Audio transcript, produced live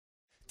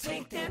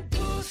that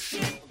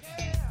bullshit,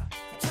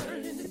 turn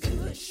it into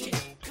good shit.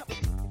 Come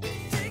on.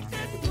 Take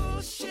that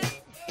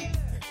bullshit,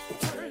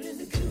 turn it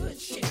into good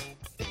shit.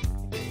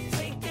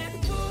 Take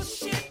that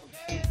bullshit,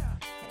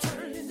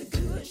 turn it into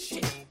good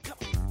shit. Come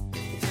on.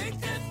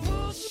 Take that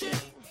bullshit,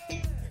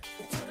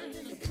 turn it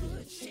into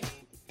good shit.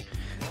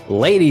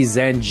 Ladies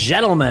and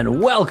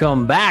gentlemen,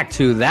 welcome back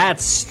to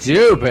That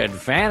Stupid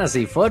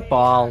Fantasy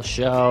Football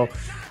Show.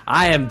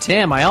 I am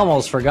Tim. I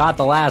almost forgot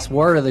the last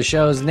word of the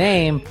show's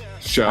name.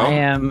 Show? I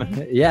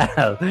am,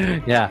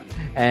 yeah.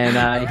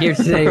 And here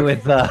today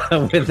with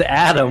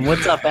Adam.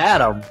 What's up,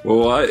 Adam?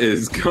 What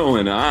is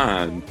going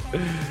on?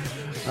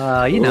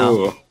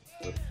 We're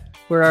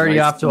already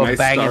off to a nice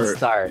banging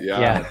start.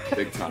 Yeah,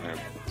 big time.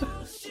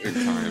 Big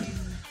time.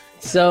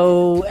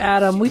 So,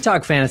 Adam, we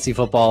talk fantasy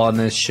football on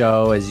this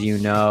show, as you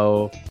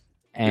know,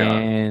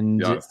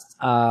 and Yes.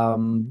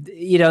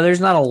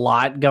 there's not a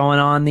lot going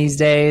on these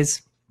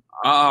days.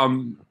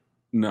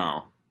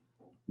 No.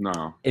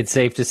 It's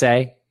safe to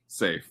say.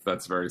 Safe.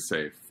 That's very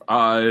safe.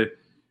 I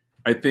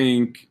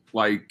think,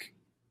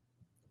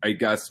 I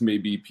guess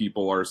maybe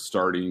people are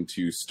starting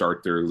to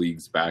start their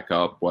leagues back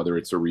up, whether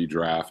it's a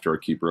redraft or a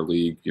keeper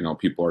league.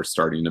 People are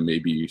starting to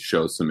maybe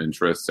show some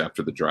interest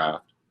after the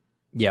draft.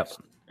 Yep.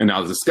 And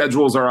now the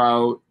schedules are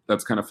out.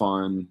 That's kind of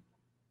fun,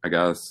 I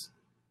guess.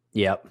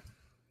 Yep.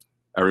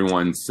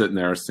 Everyone's sitting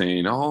there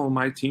saying, oh,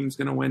 my team's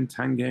going to win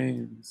 10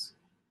 games.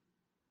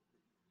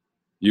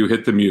 You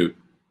hit the mute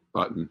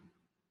button.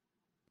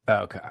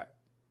 Okay.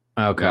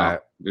 Yeah,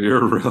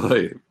 you're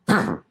really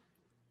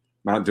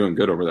not doing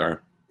good over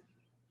there.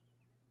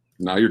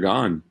 Now you're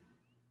gone.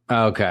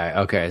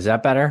 Okay. Is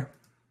that better?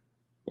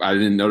 I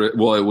didn't notice.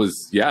 Well,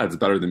 it's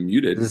better than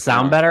muted. Does it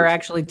sound better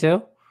actually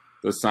too?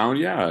 The sound,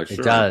 yeah, sure.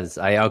 It does.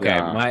 Yeah.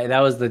 That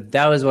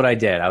was what I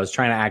did. I was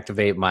trying to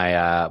activate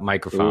my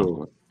microphone.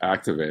 Ooh,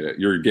 activate it.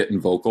 You're getting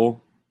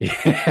vocal.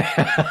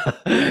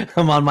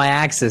 I'm on my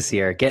axis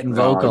here, getting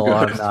vocal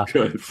good.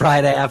 on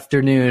Friday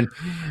afternoon,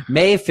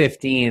 May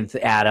 15th,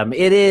 Adam.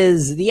 It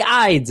is the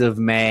Ides of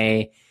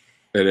May.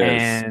 It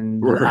is.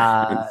 And we're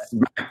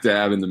smack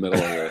dab in the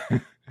middle of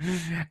it.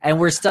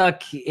 And we're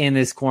stuck in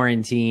this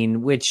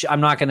quarantine, which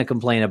I'm not going to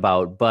complain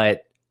about,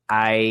 but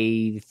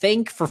I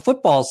think for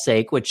football's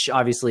sake, which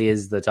obviously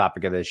is the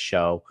topic of this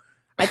show,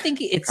 I think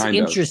it's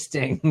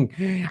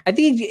interesting. I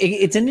think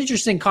it's an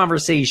interesting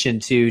conversation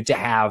to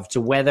have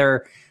to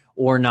whether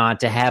or not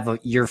to have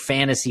your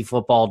fantasy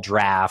football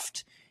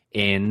draft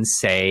in,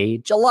 say,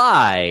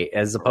 July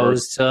as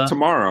opposed to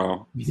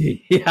tomorrow.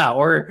 Yeah,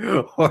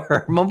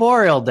 or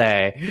Memorial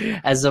Day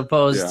as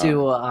opposed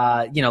to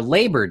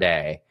Labor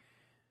Day.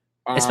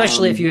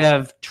 Especially if you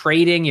have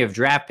trading, you have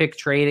draft pick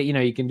trade,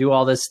 you can do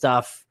all this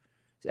stuff.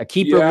 A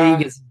keeper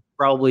league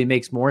probably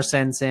makes more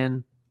sense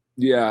in.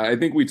 Yeah, I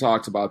think we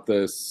talked about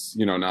this,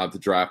 now the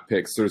draft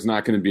picks. There's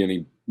not going to be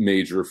any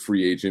major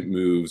free agent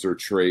moves or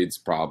trades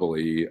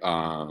probably.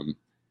 And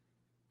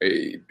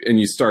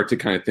you start to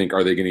kind of think,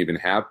 are they going to even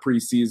have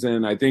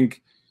preseason? I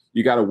think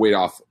you got to wait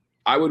off.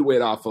 I would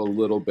wait off a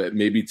little bit,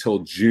 maybe till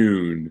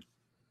June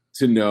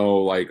to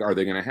know, are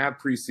they going to have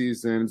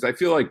preseasons? I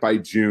feel like by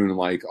June, a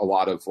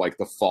lot of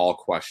the fall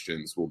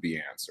questions will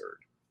be answered.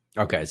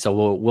 Okay,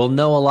 so we'll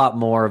know a lot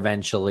more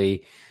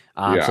eventually.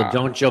 So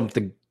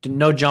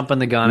no jumping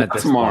the gun at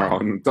this tomorrow.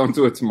 point. Don't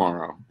do it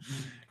tomorrow.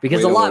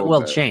 Because a lot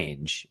will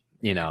change,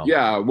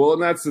 Yeah, well,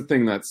 and that's the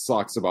thing that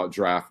sucks about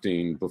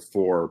drafting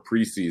before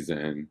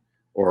preseason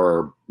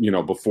or,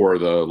 before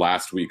the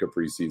last week of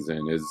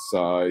preseason is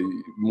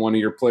one of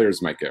your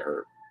players might get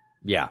hurt.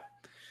 Yeah.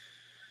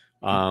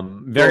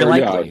 Very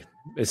likely.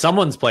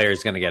 Someone's player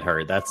is going to get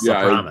hurt. That's a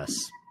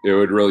promise. It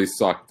would really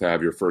suck to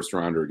have your first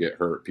rounder get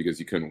hurt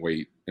because you couldn't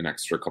wait an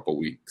extra couple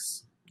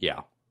weeks. Yeah.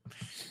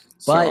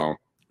 But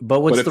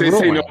what's if the they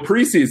ruling? say no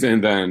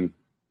preseason, then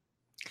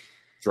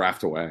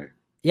draft away.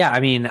 Yeah,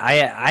 I mean,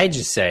 I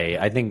just say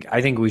I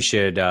think we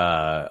should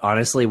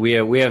honestly we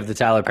have the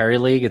Tyler Perry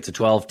League. It's a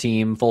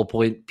 12-team full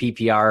point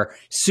PPR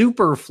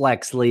super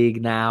flex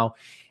league now,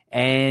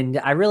 and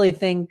I really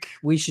think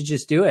we should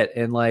just do it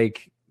in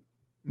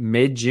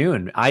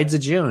mid-June, Ides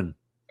of June.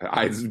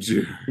 Ides of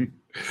June.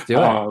 Let's do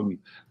it.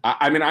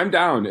 I mean, I'm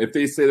down. If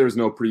they say there's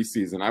no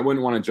preseason, I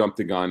wouldn't want to jump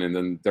the gun and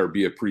then there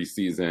be a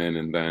preseason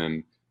and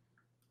then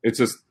it's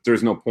just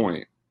there's no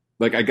point.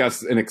 I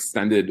guess an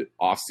extended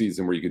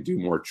offseason where you could do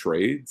more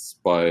trades,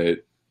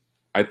 but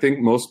I think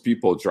most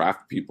people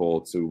draft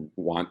people to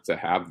want to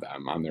have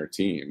them on their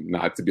team,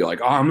 not to be like,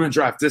 oh, I'm going to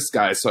draft this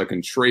guy so I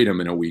can trade him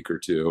in a week or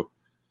two.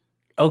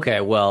 Okay,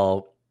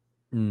 well,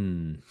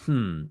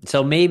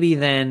 so maybe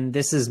then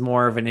this is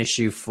more of an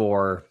issue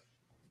for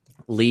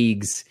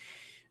leagues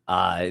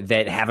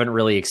that haven't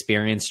really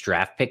experienced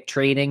draft pick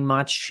trading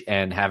much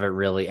and haven't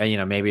really,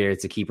 maybe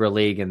it's a keeper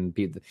league and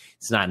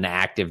it's not an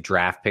active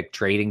draft pick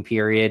trading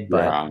period.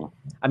 But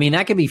I mean,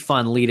 that could be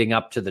fun leading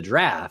up to the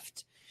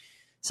draft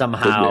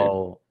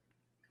somehow.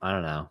 I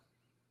don't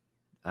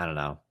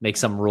know. Make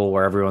some rule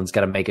where everyone's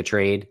got to make a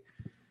trade.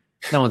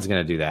 No one's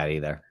going to do that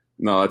either.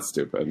 No, that's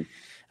stupid.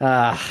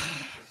 I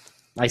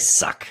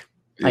suck.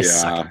 I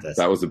suck at this.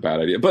 That was a bad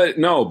idea. But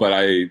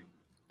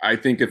I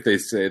think if they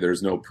say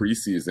there's no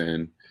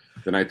preseason,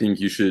 then I think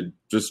you should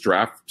just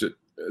draft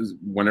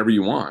whenever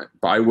you want.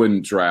 But I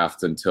wouldn't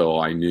draft until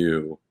I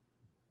knew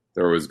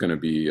there was going to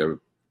be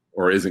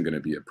or isn't going to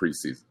be a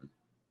preseason.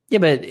 Yeah,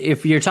 but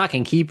if you're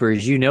talking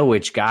keepers, you know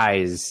which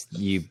guys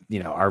you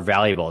know are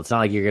valuable. It's not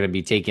like you're going to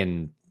be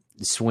taking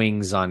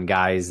swings on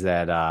guys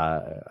that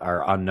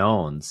are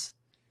unknowns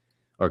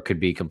or could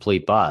be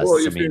complete busts.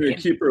 Well, if you're in a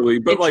keeper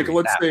league, but like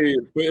let's say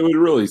it would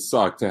really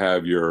suck to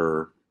have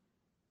your,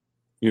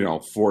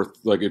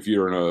 fourth. Like if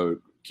you're in a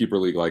keeper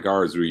league like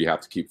ours, where you have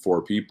to keep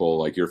 4 people,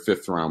 like your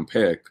 5th round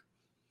pick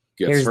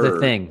gets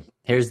hurt.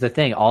 Here's the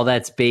thing. All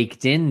that's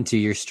baked into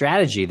your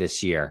strategy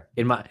this year.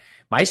 In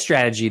my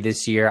strategy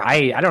this year,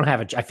 I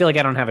feel like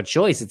I don't have a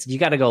choice. It's you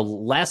got to go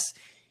less.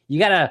 You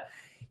got to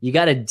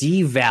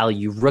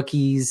devalue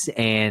rookies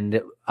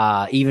and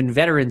even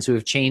veterans who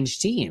have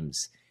changed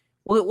teams.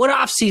 What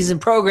offseason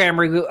program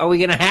are we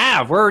going to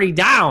have? We're already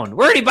down.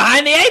 We're already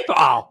behind the 8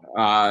 ball.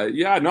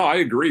 Yeah, no, I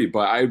agree,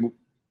 but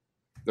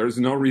there's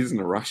no reason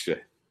to rush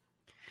it.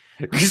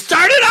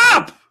 Start it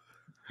up.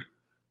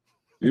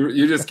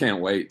 You just can't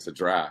wait to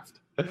draft.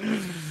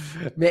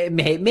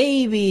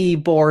 Maybe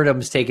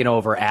boredom's taken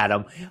over,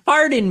 Adam.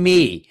 Pardon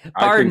me.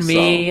 I've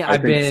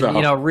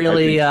been,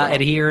 really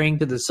adhering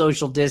to the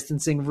social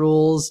distancing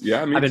rules.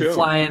 Yeah, me I've been too.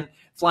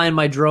 flying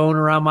my drone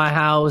around my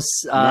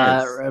house,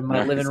 in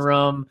my living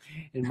room,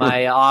 in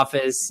my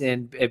office,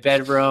 in a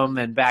bedroom,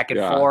 and back and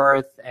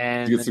forth,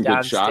 and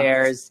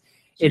downstairs.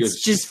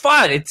 It's just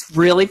fun. It's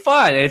really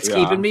fun. It's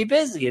keeping me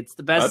busy. It's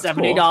the best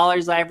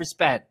 $70 I ever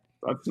spent.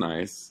 That's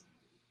nice.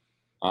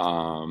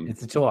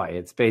 It's a toy.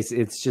 It's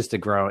just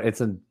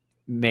it's a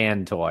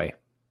man toy.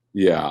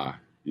 Yeah.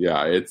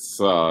 It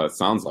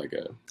sounds like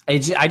it.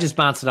 I just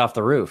bounced it off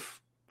the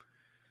roof.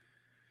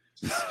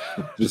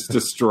 Just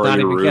destroy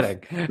your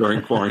roof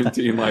during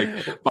quarantine. Like,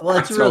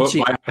 it's real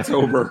cheap. By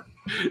October,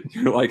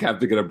 you have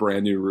to get a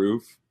brand new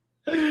roof.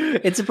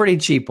 It's a pretty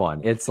cheap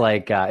one. It's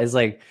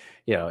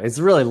it's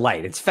really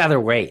light. It's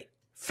featherweight.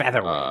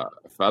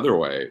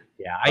 Featherweight.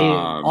 Yeah.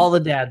 All the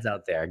dads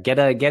out there, get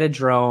a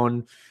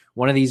drone.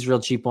 One of these real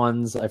cheap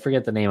ones. I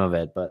forget the name of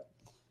it, but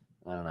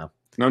I don't know.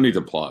 No need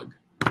to plug.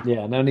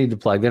 Yeah, no need to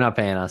plug. They're not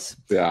paying us.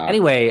 Yeah.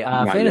 Anyway,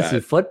 fantasy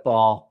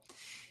football.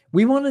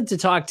 We wanted to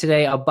talk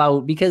today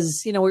about,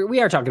 because, we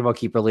are talking about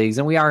keeper leagues,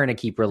 and we are in a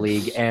keeper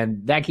league,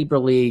 and that keeper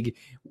league,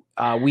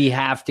 we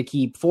have to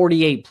keep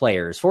 48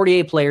 players.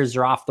 48 players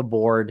are off the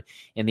board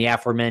in the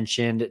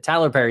aforementioned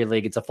Tyler Perry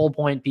League. It's a full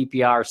point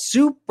PPR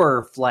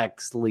super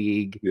flex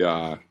league.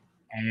 Yeah.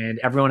 And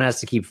everyone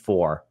has to keep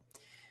 4.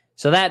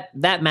 So that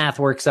math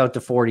works out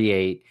to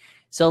 48.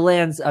 So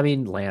Lance.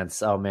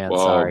 Oh man,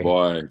 sorry. Oh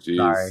boy, jeez.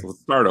 Sorry. Let's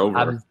start over.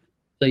 I'm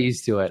so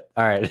used to it.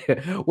 All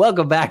right,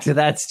 welcome back to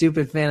That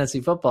Stupid Fantasy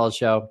Football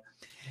Show.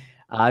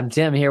 I'm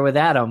Tim here with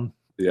Adam.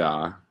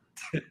 Yeah,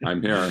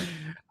 I'm here.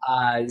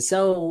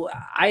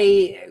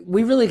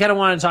 We really kind of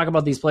want to talk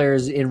about these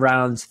players in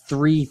rounds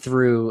 3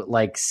 through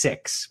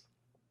 6,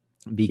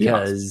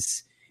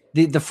 because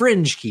the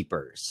fringe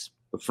keepers.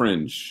 The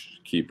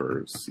fringe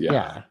keepers.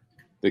 Yeah.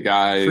 The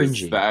guys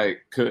that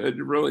could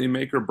really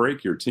make or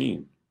break your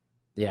team.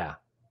 Yeah.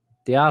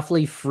 The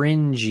awfully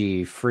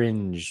fringe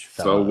fellows.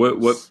 So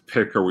what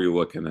pick are we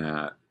looking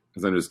at?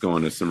 Because I'm just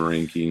going to some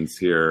rankings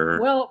here.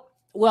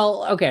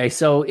 Well, okay.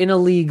 So in a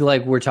league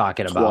like we're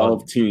talking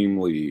about. 12-team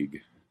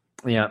league.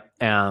 Yeah.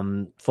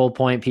 Full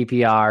point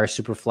PPR,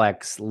 super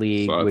flex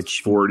league. So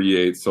which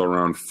 48. So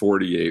around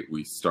 48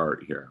 we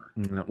start here.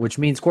 Which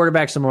means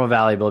quarterbacks are more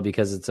valuable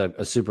because it's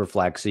a super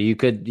flex. So you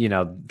could,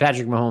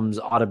 Patrick Mahomes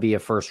ought to be a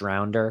first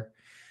rounder.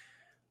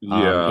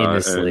 In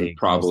this league,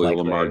 probably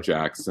Lamar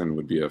Jackson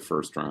would be a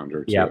first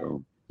rounder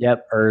too.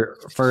 Yep. Or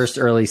first,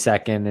 early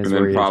second is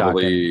where you're talking. And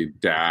then probably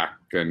Dak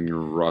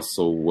and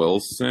Russell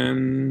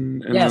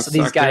Wilson. So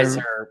these guys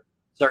are,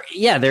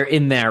 they're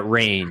in that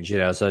range,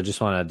 So I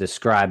just want to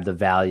describe the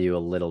value a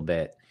little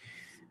bit.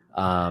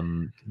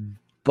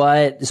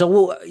 But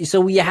so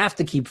we have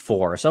to keep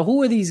 4. So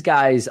who are these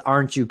guys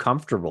aren't you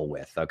comfortable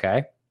with?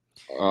 Okay.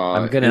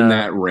 I'm gonna in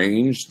that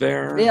range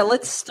there. Yeah,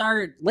 let's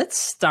start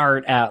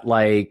at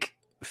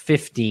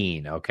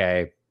 15,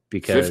 okay?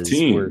 Because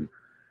 15.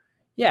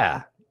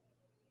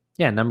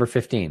 Number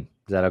 15. Is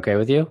that okay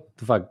with you?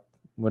 The fuck,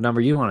 what number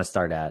you want to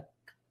start at?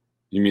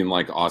 You mean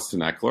like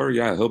Austin Eckler?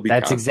 Yeah, he'll be.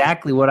 That's cut.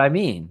 Exactly what I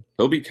mean.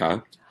 He'll be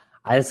cut.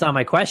 That's not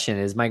my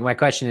question. My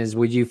question is,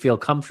 would you feel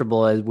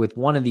comfortable with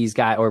one of these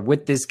guys or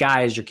with this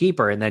guy as your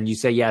keeper? And then you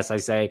say yes, I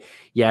say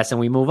yes, and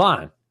we move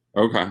on.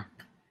 Okay.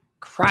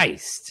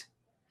 Christ.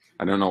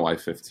 I don't know why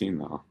 15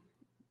 though.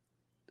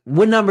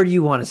 What number do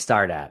you want to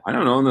start at? I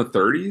don't know, in the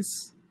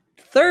 30s.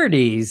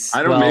 30s.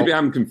 I don't. Maybe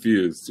I'm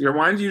confused. Here,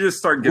 why don't you just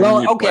start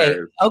giving me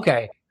players?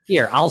 Okay.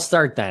 Here, I'll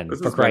start then.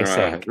 For Christ's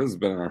sake. This has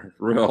been a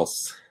real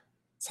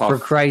tough. For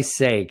Christ's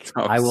sake,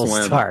 I will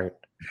start.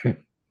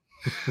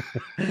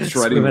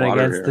 Shredding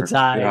water against the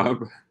tide.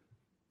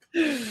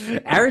 Yeah.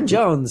 Aaron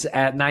Jones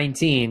at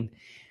 19.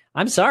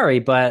 I'm sorry,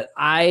 but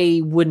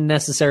I wouldn't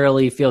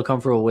necessarily feel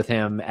comfortable with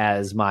him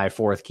as my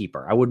fourth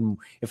keeper. I wouldn't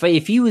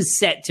if he was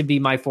set to be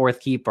my fourth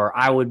keeper,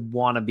 I would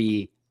want to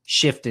be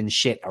shifting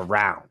shit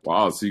around.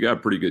 Wow, so you got a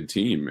pretty good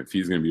team if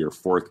he's going to be your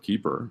fourth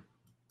keeper.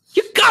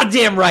 You're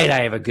goddamn right.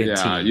 I have a good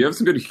team. You have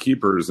some good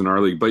keepers in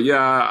our league, but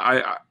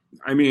yeah,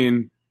 I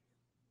mean,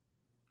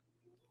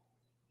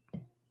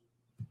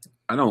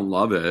 I don't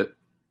love it.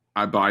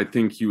 But I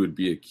think he would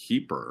be a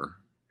keeper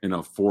in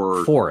a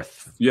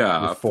fourth.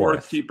 Yeah, Your a fourth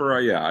fourth. keeper.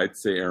 Yeah, I'd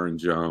say Aaron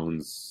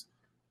Jones.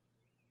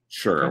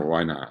 Sure, Okay.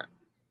 why not?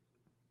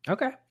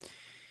 Okay.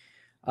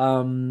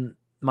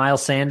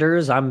 Miles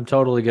Sanders, I'm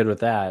totally good with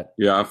that.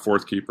 Yeah,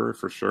 fourth keeper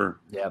for sure.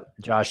 Yep.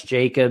 Josh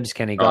Jacobs,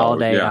 Kenny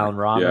Galladay, yeah, Allen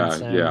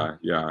Robinson,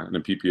 yeah. In a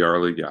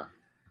PPR league, yeah.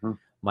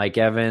 Mike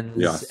Evans,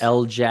 Yes.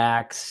 L.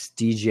 Jax,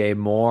 DJ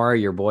Moore,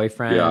 your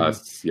boyfriend.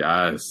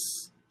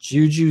 Yes.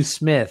 Juju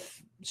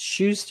Smith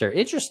Schuster.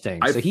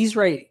 Interesting. So he's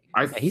right.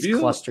 He's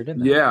clustered in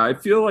there. Yeah, I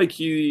feel like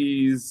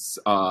he's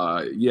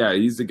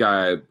he's the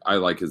guy I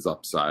like his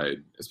upside,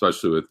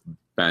 especially with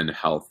Ben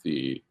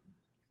healthy.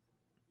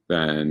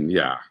 Then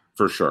yeah,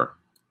 for sure.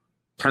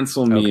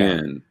 Pencil me Okay.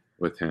 in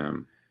with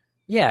him.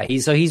 Yeah,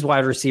 he's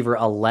wide receiver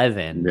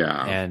 11.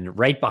 Yeah. And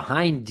right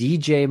behind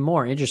DJ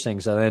Moore. Interesting.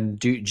 So then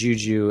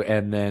Juju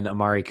and then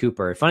Amari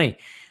Cooper. Funny.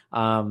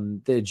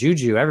 The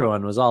Juju,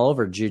 everyone was all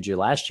over Juju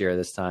last year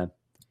this time.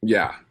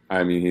 Yeah.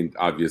 I mean, he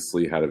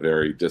obviously had a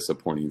very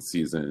disappointing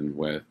season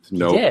with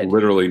did.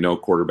 literally no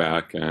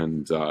quarterback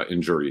and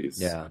injuries.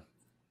 Yeah.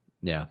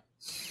 Yeah.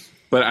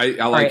 But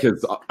I like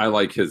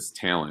right. his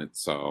talent.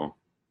 So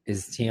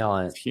His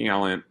talent.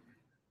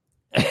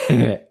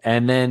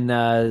 and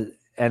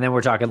then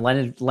we're talking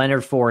Leonard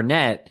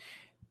Fournette.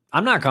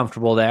 I'm not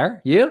comfortable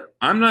there. You?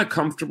 I'm not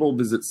comfortable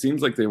because it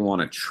seems like they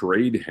want to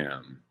trade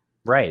him.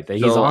 Right.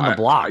 He's on the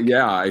block.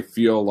 I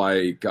feel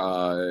like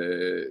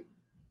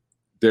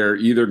they're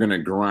either going to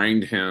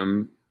grind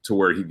him to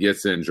where he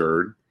gets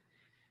injured,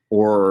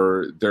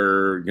 or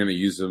they're going to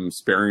use him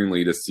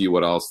sparingly to see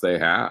what else they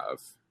have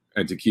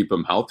and to keep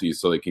him healthy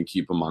so they can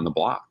keep him on the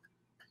block.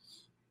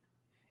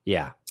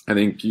 Yeah. I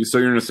think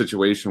you're in a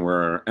situation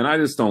where, and I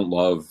just don't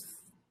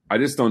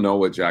know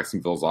what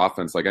Jacksonville's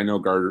offense, like I know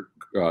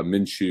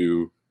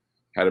Minshew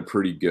had a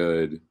pretty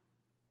good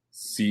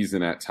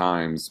season at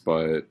times,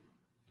 but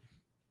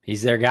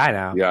he's their guy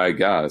now. yeah, I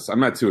guess I'm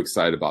not too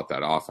excited about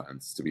that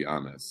offense, to be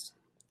honest.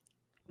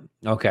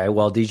 Okay,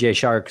 well, DJ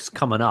Shark's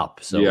coming up,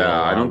 so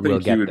yeah, I don't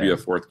think he would be there. a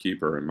fourth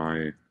keeper in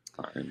my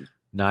mind.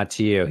 Not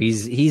to you.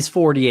 He's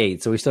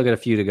 48, so we still got a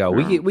few to go.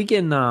 Yeah. We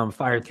can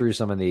fire through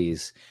some of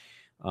these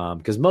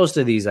because most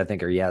of these I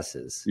think are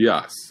yeses.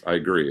 Yes, I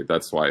agree.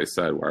 That's why I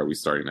said, why are we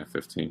starting at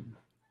 15?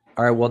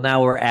 All right, well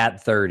now we're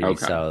at 30,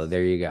 Okay. so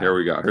there you go. There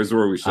we go. Here's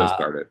where we should have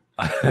started.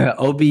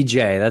 OBJ,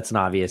 that's an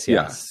obvious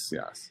yes.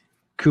 Yes.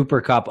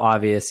 Cooper Kupp,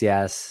 obvious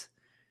yes.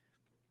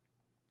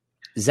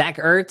 Zach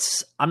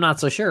Ertz, I'm not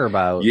so sure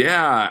about.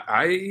 Yeah,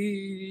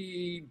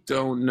 I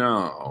don't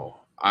know.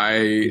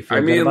 You feel I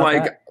good mean, about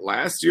like that?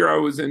 last year I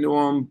was into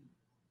him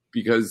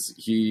because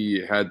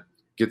he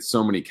gets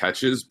so many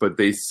catches, but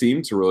they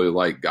seem to really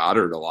like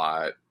Goddard a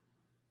lot.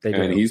 They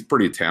do. And he's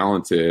pretty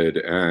talented,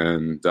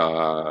 and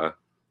I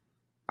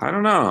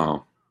don't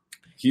know.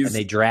 And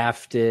they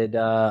drafted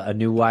a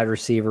new wide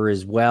receiver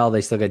as well. They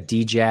still got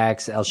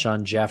Djax,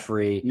 Alshon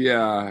Jeffrey.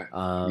 Yeah,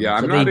 So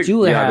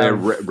they have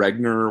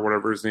Regner or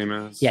whatever his name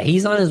is. Yeah,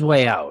 he's on his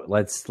way out.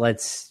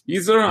 Let's.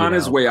 He's on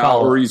his way out,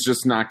 follow- or he's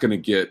just not going to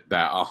get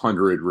that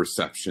 100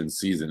 reception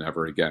season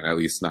ever again. At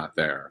least not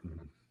there.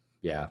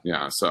 Yeah.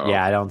 Yeah. So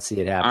Yeah, I don't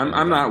see it happening.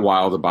 I'm not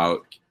wild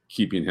about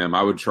keeping him.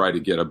 I would try to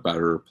get a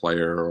better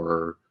player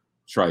or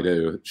try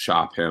to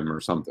shop him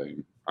or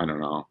something. I don't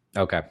know.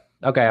 Okay,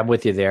 I'm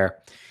with you there.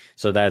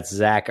 So that's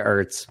Zach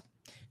Ertz.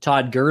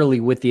 Todd Gurley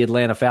with the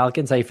Atlanta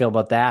Falcons. How you feel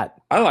about that?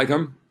 I like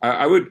him.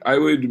 I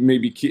would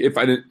maybe keep, if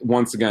I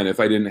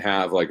didn't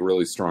have like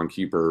really strong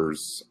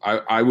keepers,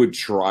 I would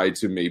try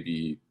to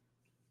maybe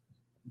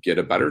get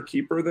a better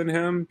keeper than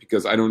him,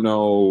 because I don't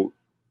know,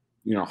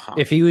 how,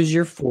 If he was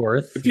your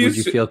fourth, would you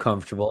feel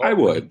comfortable? I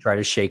would try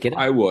to shake it.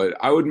 I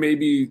would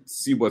maybe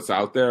see what's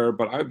out there,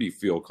 but I'd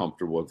feel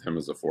comfortable with him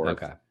as a fourth.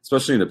 Okay.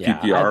 Especially in a Yeah,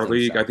 I PPR think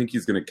league. so. I think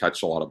he's going to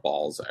catch a lot of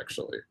balls,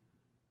 actually.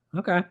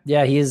 Okay.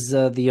 Yeah, he is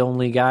the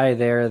only guy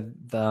there.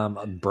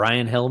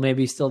 Brian Hill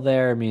maybe still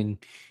there. I mean,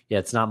 yeah,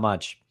 it's not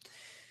much.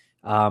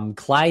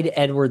 Clyde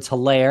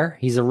Edwards-Helaire,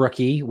 he's a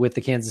rookie with the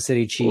Kansas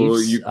City Chiefs.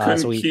 Well, you couldn't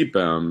so keep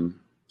him,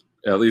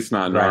 at least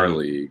not in our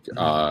league.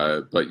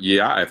 But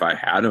yeah, if I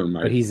had him,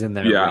 but he's in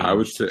there. yeah, I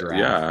would say, draft.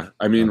 yeah.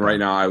 I mean, Okay. right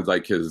now I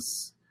like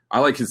his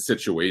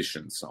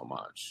situation so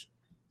much.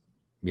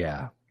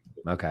 Yeah.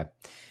 Okay.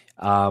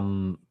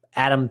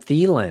 Adam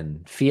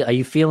Thielen. Are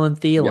you feeling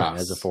Thielen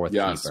as a fourth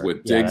yes, keeper?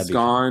 with Yeah, Diggs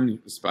gone,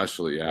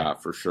 especially, yeah,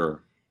 for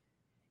sure.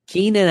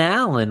 Keenan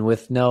Allen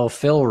with no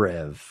Phil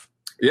Riv.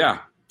 Yeah,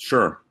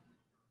 sure.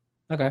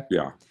 Okay.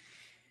 Yeah.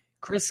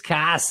 Chris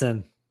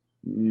Carson.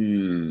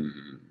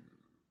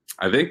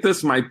 I think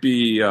this might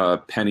be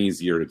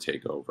Penny's year to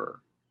take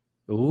over.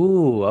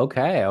 Ooh,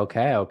 okay.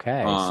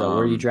 So where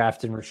are you Um,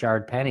 drafting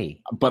Rashard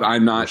Penny? but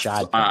I'm not.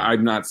 Rashad Penny.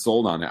 I'm not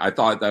sold on it. I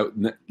thought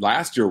that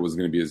last year was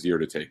going to be his year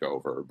to take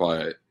over,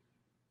 but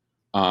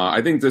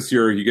I think this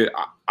year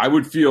I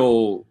would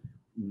feel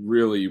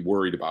really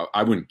worried about.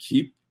 I wouldn't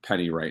keep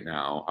Penny right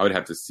now. I would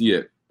have to see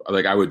it.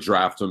 Like I would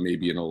draft him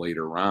maybe in a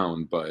later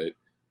round, but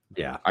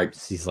Yeah, I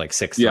he's like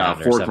sixth. yeah,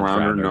 rounder, fourth seventh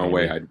rounder. rounder, No maybe.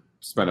 way. I'd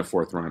spend a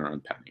fourth rounder on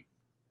Penny.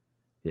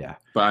 Yeah,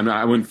 But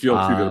I wouldn't feel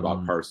too good about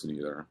Um, Carson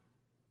either.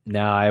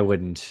 no, I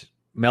wouldn't.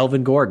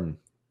 Melvin Gordon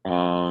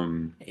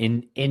Um,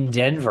 in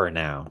Denver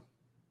now.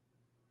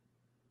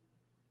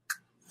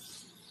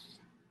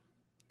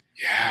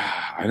 yeah,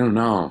 I don't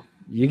know.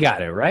 You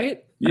got it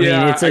right.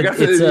 Yeah, I guess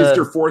it's it's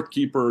your fourth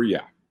keeper.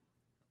 Yeah,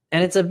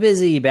 and it's a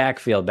busy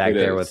backfield back It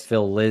there is. with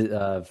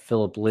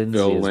Philip Lindsay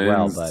Phil as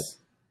well. Linz. But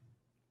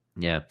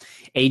yeah,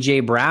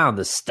 AJ Brown,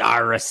 the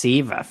star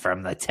receiver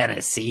from the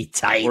Tennessee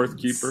Titans. Fourth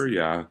keeper.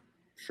 Yeah,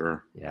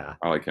 sure. Yeah,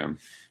 I like him.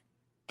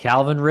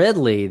 Calvin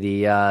Ridley,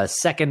 the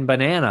second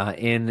banana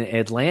in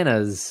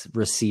Atlanta's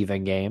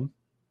receiving game.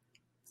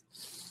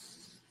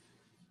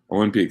 I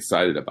wouldn't be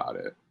excited about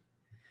it.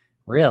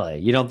 Really,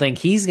 you don't think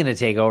he's going to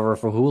take over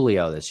for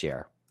Julio this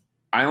year?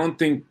 I don't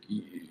think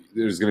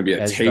there's going to be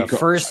a As the takeover.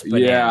 first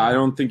banana. Yeah, I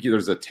don't think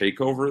there's a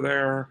takeover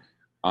there.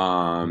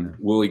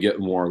 Will he get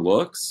more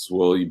looks?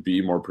 Will he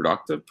be more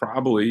productive?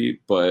 Probably.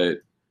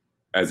 But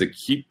as a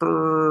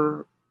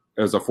keeper,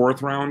 as a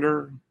fourth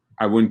rounder,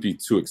 I wouldn't be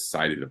too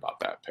excited about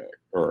that pick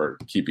or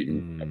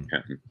keeping him.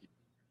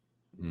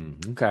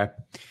 Okay.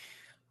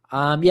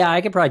 Yeah,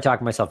 I could probably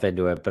talk myself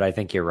into it, but I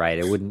think you're right.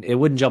 It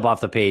wouldn't jump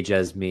off the page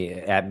at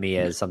me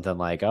as something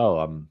like, oh,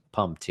 I'm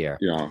pumped here.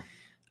 Yeah,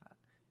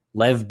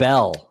 Lev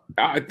Bell.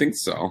 I think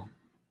so.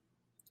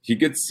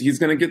 He's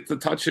going to get the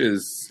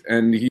touches,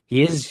 and He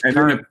is.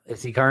 And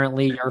Is he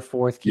currently your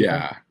fourth keeper?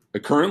 yeah.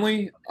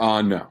 Currently,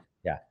 no.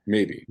 Yeah.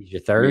 Maybe. He's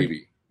your third.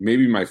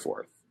 Maybe my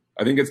fourth.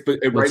 I think it's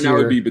right What's now. your-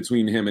 It'd be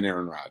between him and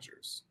Aaron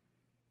Rodgers.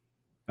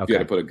 If you Okay. had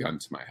to put a gun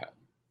to my head.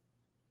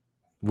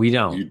 We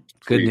don't. You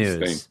Good please,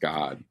 news. Thank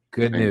God.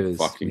 Good Thank news.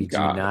 fucking We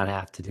God. do not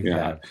have to do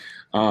Yeah.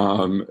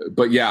 that.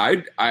 But yeah,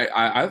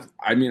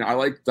 I mean, I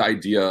like the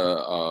idea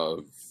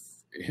of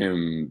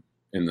him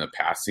in the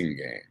passing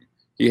game.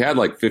 He had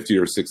like 50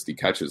 or 60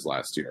 catches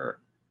last year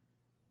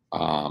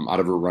out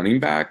of a running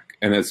back,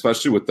 and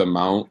especially with the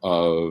amount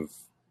of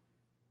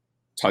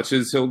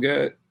touches he'll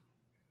get,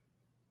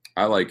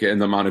 I like it,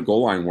 and the amount of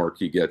goal line work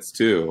he gets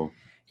too.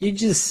 You're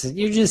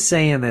just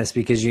saying this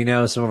because you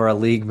know some of our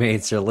league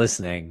mates are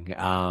listening.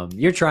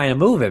 You're trying to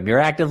move him. You're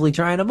actively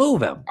trying to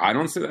move him. I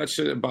don't say that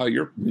shit about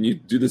you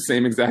do the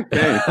same exact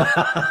thing.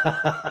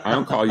 I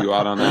don't call you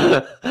out on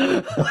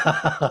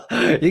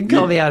that. You can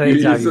call me out You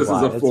anytime use you this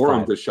want. as a It's forum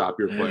fine. to shop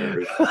your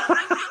players.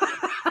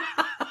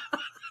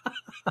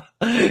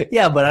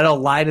 Yeah, but I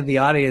don't lie to the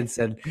audience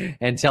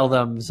and tell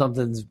them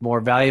something's more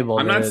valuable.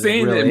 I'm than not it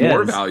saying really that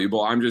more is.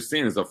 valuable. I'm just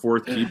saying as a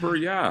fourth keeper,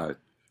 yeah.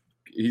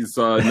 He's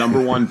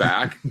number one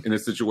back in a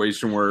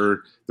situation where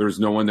there's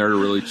no one there to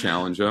really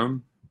challenge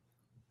him.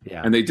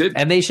 Yeah, And they did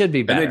and they should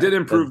be better. and they did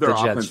improve The their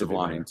Jets should offensive be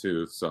line better.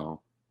 too.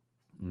 So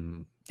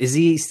Is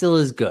he still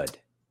as good?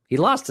 He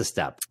lost a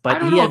step, I but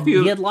don't he know had, if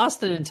he- he had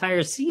lost an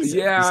entire season.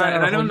 He yeah, sat out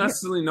and a I don't whole year.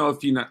 necessarily know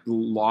if he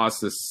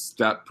lost a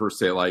step per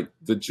se. Like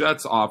the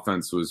Jets'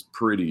 offense was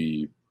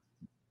pretty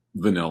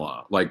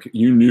vanilla. Like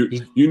you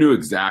knew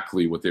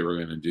exactly what they were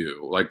going to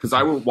do. Like because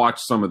I would watch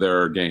some of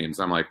their games,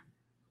 I'm like,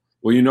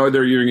 well, you know,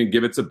 they're either going to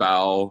give it to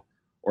Bell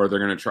or they're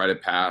going to try to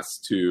pass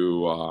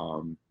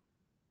to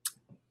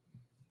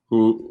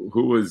who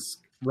was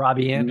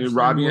Robbie Anderson.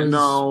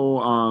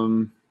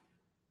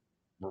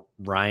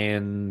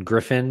 Ryan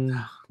Griffin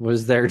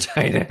was their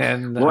tight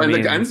end. Well, I in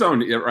mean- the end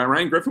zone,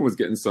 Ryan Griffin was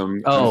getting some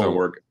end zone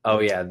work. Oh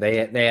yeah, they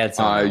had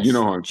some. You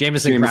know,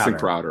 Jameson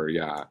Crowder,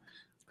 yeah.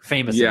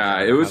 famous.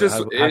 Yeah, it was just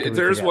how can we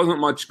there just forget? wasn't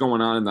much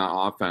going on in that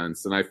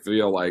offense, and I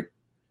feel like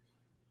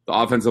the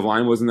offensive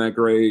line wasn't that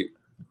great.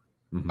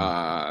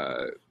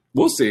 Mhm.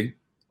 We'll see.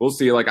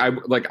 Like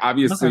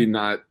obviously Okay.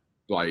 not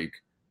like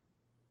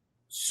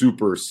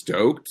super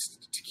stoked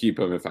to keep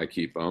him if I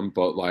keep him,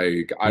 but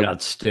like You're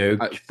not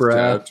stoked, I-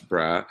 bruh. stoked,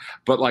 bruh.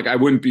 But like I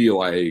wouldn't be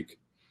like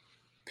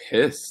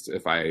pissed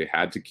if I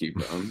had to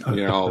keep him.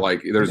 You know,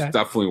 like there's Okay.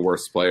 definitely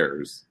worse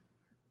players.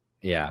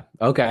 Yeah.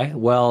 Okay.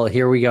 Well,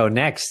 here we go.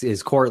 Next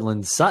is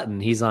Cortland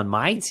Sutton. He's on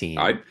my team.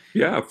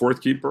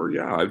 Fourth keeper.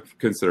 Yeah, I'd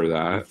consider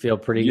I that. feel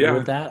pretty Yeah. good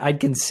with that. I'd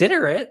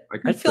consider it.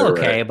 I I'd feel consider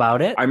okay it.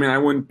 about it. I mean, I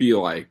wouldn't be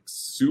like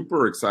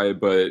super excited,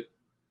 but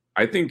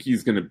I think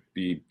he's going to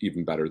be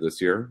even better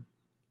this year.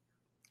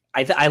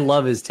 I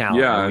love his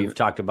talent. Yeah, We've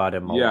talked about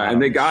him a lot. Yeah, on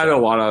and they this got show.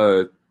 a lot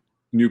of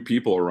new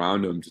people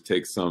around him to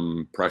take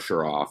some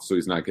pressure off, so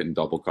he's not getting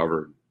double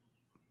covered.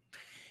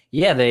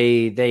 Yeah,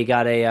 they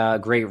got a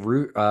great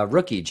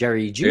rookie,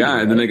 Jerry Jeudy.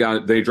 Yeah, and then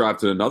right? they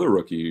drafted another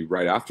rookie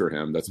right after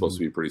him. That's supposed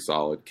to be pretty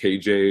solid.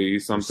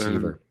 KJ something.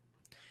 Receiver.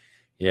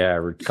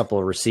 Yeah, a couple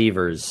of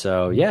receivers.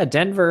 So yeah,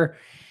 Denver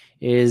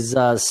is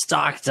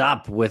stocked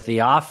up with the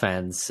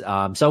offense.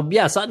 So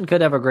yeah, Sutton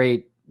could have a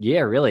great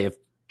year, really, if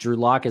Drew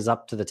Lock is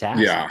up to the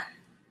task. Yeah.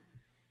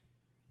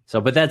 So,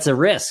 but that's a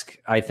risk,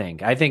 I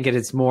think. I think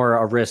it's more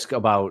a risk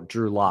about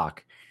Drew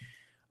Lock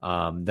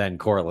than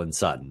Cortland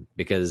Sutton,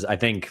 because I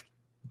think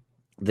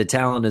the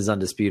talent is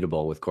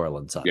undisputable with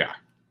Cortland Sutton. Yeah,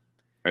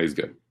 he's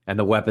good. And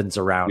the weapons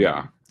around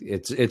Yeah. him.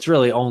 It's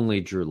really only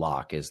Drew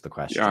Lock is the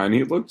question. Yeah, and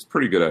he looked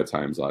pretty good at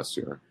times last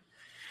year.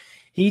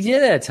 He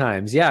did at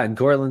times, yeah. And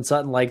Cortland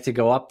Sutton liked to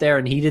go up there,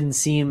 and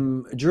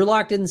Drew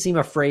Lock didn't seem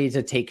afraid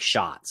to take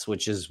shots,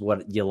 which is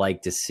what you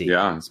like to see.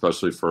 Yeah,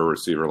 especially for a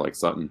receiver like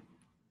Sutton.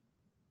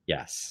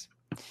 Yes.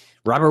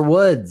 Robert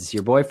Woods,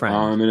 your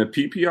boyfriend. In a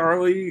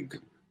PPR league,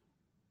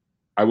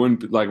 I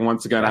wouldn't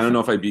once again, I don't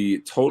know if I'd be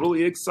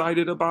totally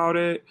excited about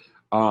it.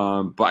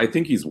 But I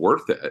think he's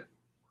worth it.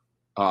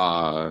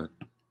 I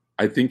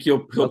think he'll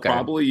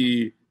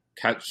probably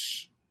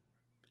catch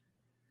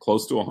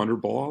close to 100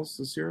 balls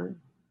this year.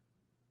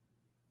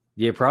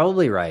 You're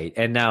probably right.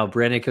 And now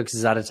Brandon Cooks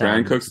is out of town.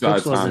 Brandon Cooks is out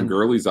of town.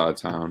 Gurley's out of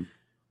town.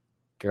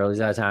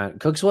 Gurley's out of town.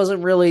 Cooks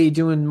wasn't really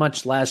doing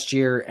much last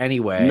year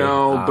anyway.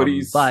 No, but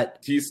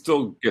he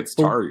still gets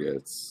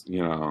targets,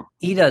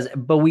 He does.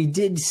 But we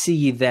did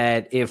see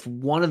that if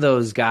one of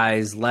those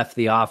guys left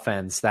the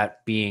offense,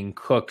 that being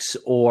Cooks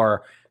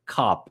or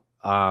Kupp,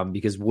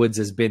 because Woods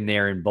has been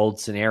there in both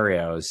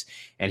scenarios,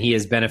 and he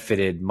has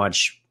benefited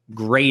much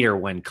greater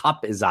when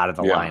Kupp is out of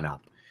the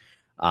lineup.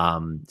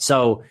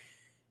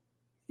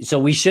 So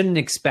we shouldn't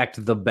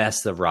expect the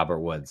best of Robert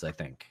Woods, I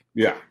think.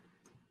 Yeah.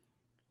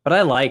 But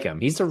I like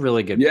him. He's a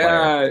really good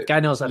player.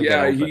 Guy knows how to get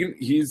open.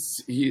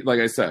 He like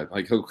I said,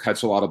 he'll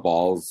catch a lot of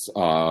balls.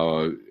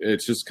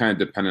 It's just kind of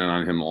dependent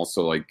on him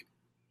also. Like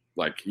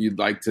you'd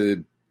like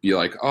to be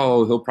like,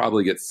 oh, he'll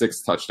probably get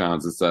 6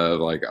 touchdowns instead of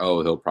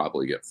he'll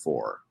probably get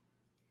 4.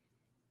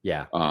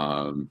 Yeah.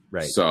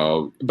 Right.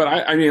 So, but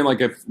I mean,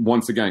 if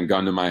once again,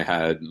 gun to my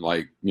head,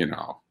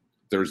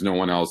 there's no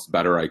one else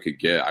better I could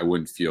get, I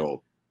wouldn't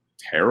feel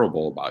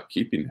terrible about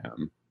keeping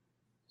him.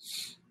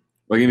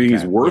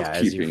 He's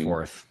worth keeping.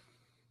 Fourth.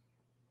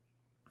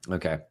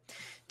 Okay.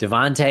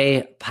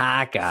 Devontae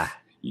Parker.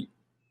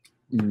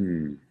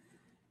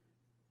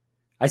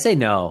 I say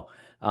no.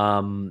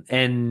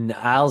 And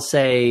I'll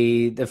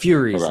say a few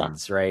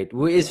reasons, right?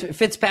 Is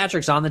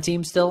Fitzpatrick's on the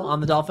team still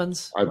on the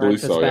Dolphins? I believe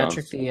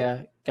Fitzpatrick, so,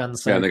 yeah. the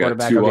gunslinger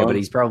quarterback. Okay, but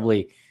he's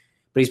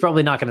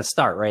probably not going to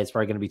start, right? It's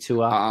probably going to be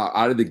Tua.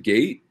 Out of the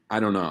gate,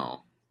 I don't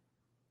know.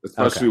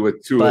 Especially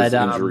with Tua's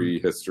injury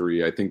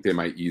history, I think they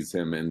might ease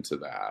him into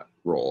that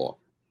role.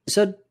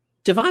 So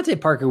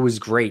Devontae Parker was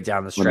great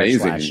down the stretch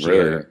last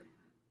year. Really.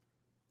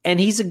 And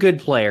he's a good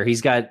player.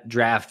 He's got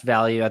draft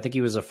value. I think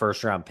he was a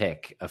first-round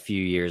pick a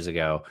few years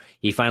ago.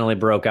 He finally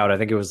broke out. I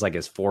think it was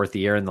his 4th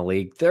year in the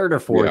league, 3rd or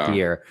 4th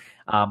year.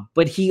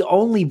 But he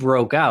only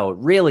broke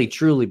out, really,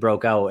 truly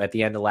broke out at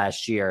the end of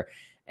last year.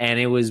 And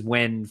it was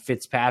when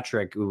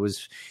Fitzpatrick,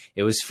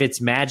 it was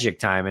Fitz magic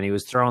time, and he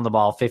was throwing the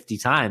ball 50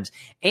 times.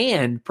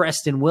 And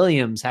Preston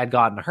Williams had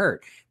gotten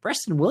hurt.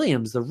 Preston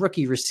Williams, the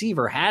rookie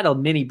receiver, had a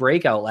mini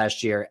breakout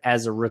last year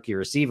as a rookie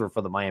receiver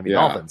for the Miami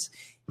Dolphins.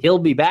 He'll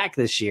be back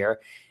this year.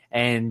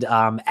 And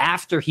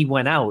after he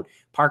went out,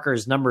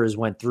 Parker's numbers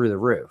went through the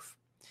roof.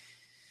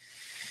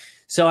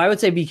 So I would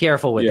say be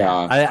careful with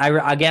that.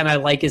 I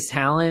like his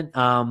talent,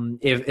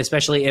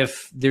 especially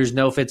if there's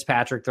no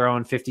Fitzpatrick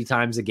throwing 50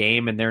 times a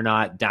game and they're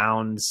not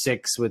down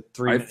 6 with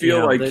 3. I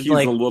feel he's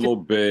a little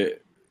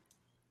bit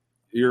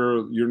 –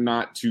 you're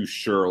not too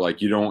sure.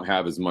 You don't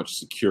have as much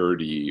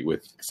security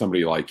with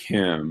somebody like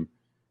him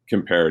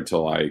compared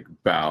to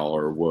Bell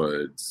or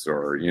Woods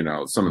or,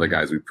 some of the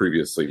guys we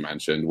previously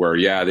mentioned where,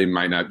 they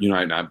might not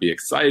be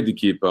excited to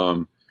keep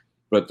them,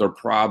 but they're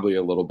probably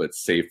a little bit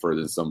safer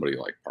than somebody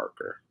like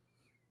Parker.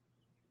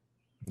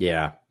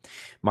 Yeah.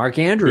 Mark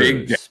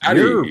Andrews.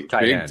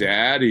 Big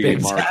Daddy.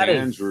 Mark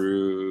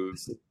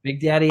Andrews. Big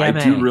Daddy. I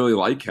do really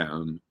like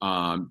him.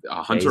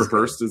 Hunter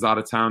Hurst is out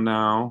of town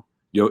now.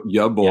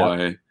 Yo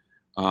boy.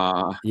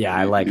 Yep.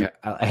 I like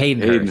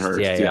Hayden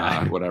Hurst.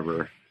 Yeah,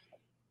 whatever.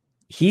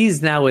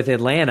 He's now with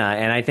Atlanta,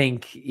 and I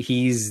think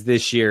he's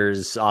this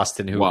year's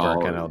Austin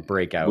Hooper kind of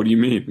breakout. What do you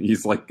mean?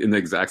 He's in the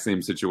exact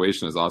same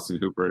situation as Austin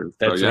Hooper.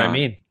 That's what I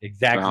mean.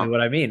 Exactly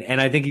what I mean.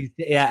 And I think he's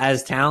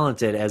as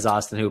talented as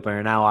Austin Hooper,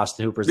 and now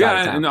Austin Hooper's out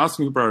of town. And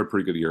Austin Hooper had a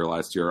pretty good year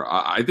last year.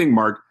 I think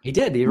He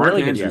did. He Mark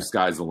really Andrews' good year.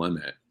 sky's the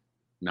limit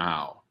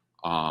now.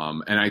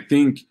 And I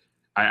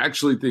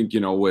actually think,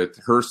 with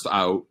Hurst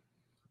out,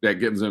 that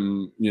gives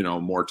him,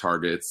 more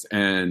targets.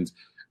 And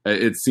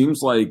it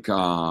seems like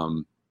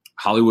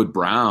Hollywood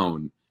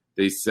Brown,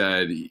 they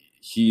said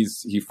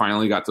he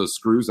finally got those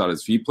screws out of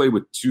his feet. He played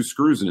with 2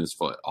 screws in his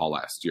foot all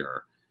last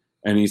year.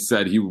 And he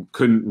said he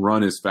couldn't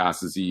run as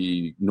fast as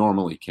he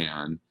normally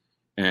can.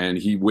 And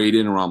he weighed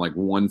in around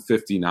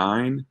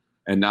 159.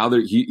 And now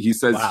that he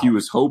says he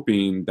was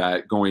hoping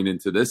that going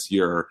into this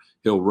year,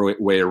 he'll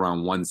weigh around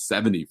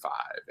 175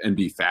 and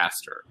be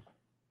faster.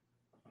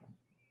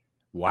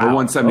 Wow. Or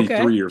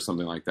 173 or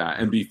something like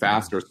that and be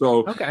faster.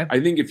 So I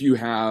think if you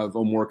have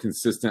a more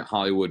consistent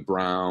Hollywood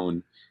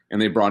Brown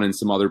and they brought in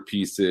some other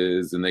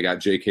pieces and they got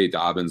J.K.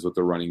 Dobbins with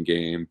the running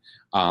game,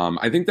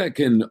 I think that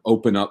can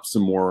open up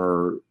some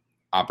more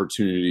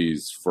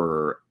opportunities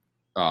for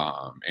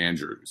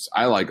Andrews.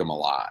 I like him a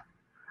lot.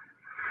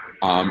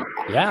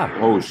 Yeah.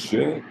 Oh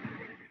shit.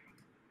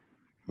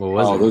 What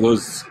was it? They're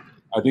those.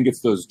 I think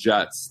it's those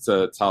jets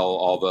to tell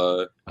all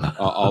the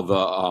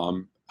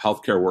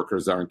healthcare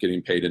workers that aren't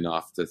getting paid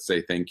enough to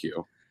say thank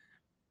you.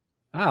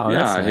 Oh, yeah,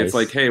 that's nice. it's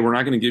like, hey, we're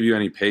not going to give you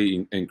any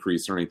pay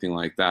increase or anything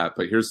like that,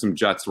 but here's some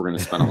jets we're going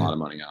to spend a lot of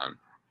money on.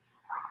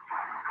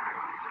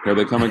 Here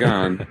they come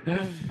again.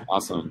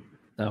 Awesome.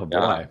 Oh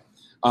boy.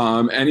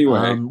 Yeah.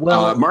 Anyway,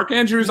 well, Mark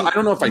Andrews, I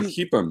don't know if I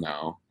keep him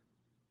now.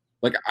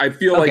 Like, I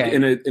feel like Okay.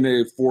 in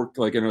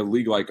a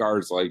league like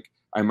ours, like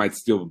I might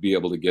still be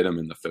able to get him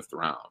in the 5th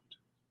round.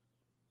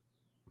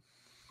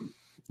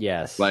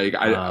 yes. Like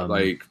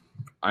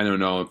I don't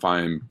know if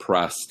I'm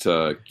pressed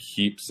to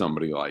keep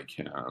somebody like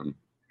him.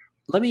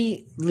 Let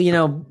me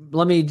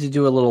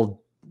do a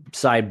little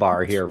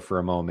sidebar here for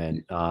a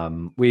moment.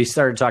 We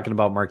started talking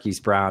about Marquise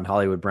Brown,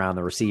 Hollywood Brown,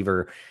 the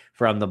receiver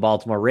from the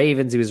Baltimore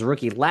Ravens. He was a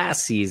rookie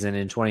last season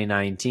in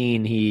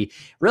 2019. He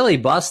really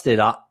busted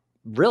up,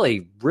 really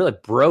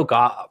broke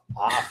off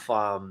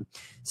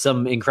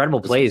some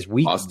incredible plays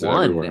week Busted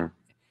 1. everywhere.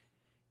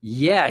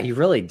 Yeah, he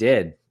really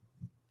did.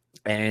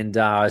 And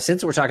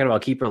since we're talking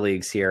about keeper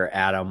leagues here,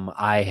 Adam,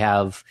 I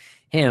have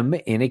him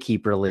in a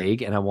keeper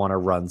league, and I want to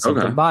run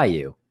something by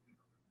you.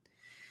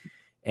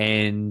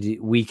 And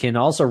we can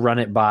also run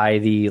it by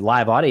the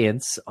live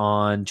audience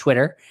on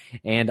Twitter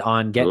and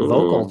on Get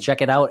Vocal.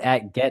 Check it out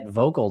at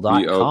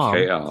getvocal.com.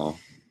 VOKL.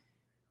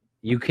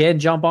 You can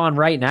jump on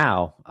right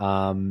now.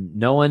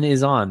 No one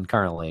is on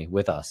currently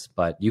with us,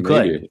 but you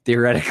could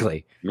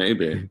theoretically.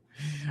 Maybe.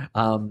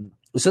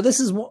 So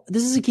this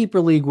is a keeper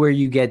league where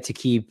you get to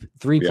keep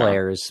 3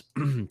 players,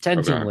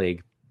 10-team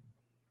league,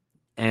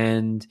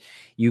 and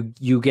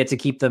you get to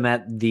keep them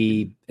at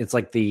it's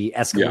like the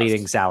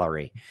escalating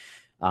salary.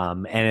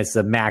 And it's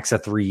the max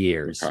of 3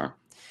 years. Okay.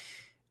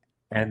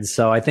 And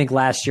so I think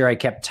last year I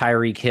kept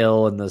Tyreek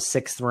Hill in the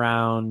 6th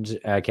round.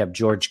 I kept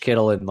George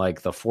Kittle in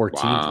like the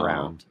 14th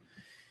round.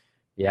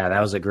 Yeah, that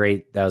was a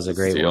great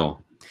Steal.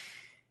 one.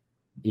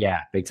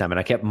 Yeah, big time. And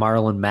I kept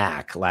Marlon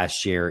Mack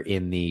last year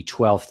in the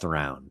 12th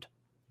round.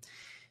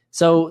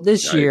 So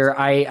this year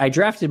I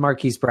drafted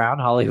Marquise Brown,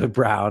 Hollywood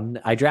Brown.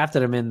 I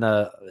drafted him in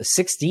the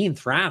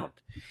 16th round.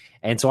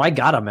 And so I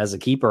got him as a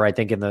keeper, I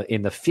think, in the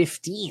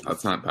 15th.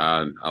 That's not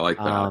bad. I like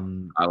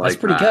that. That's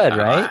pretty good,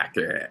 right?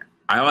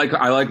 I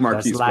like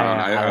Marquise That's Brown.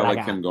 like- I I like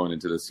like him going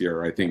into this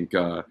year. I think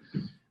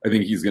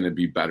he's going to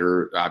be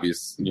better.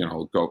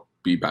 Go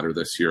be better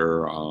this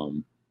year.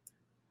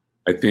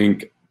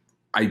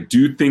 I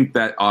do think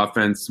that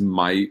offense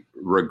might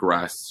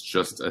regress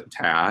just a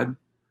tad.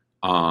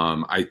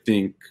 I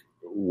think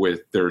with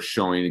their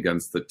showing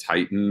against the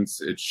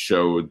Titans, it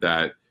showed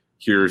that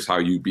here's how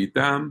you beat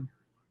them.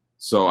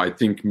 So I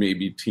think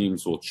maybe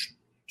teams will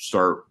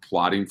start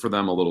plotting for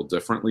them a little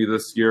differently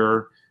this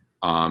year.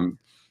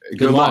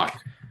 Good luck.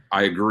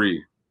 I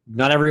agree.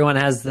 Not everyone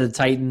has the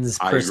Titans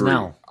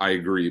personnel. I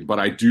agree. But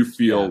I do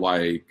feel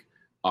like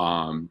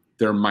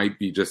there might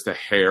be just a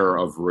hair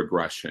of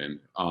regression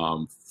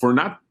for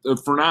not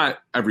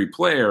every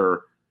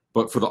player,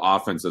 but for the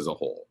offense as a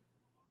whole.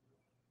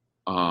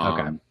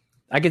 Okay.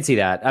 I could see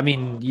that. I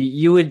mean,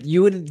 you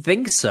would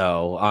think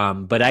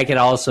so, but I could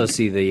also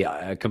see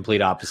the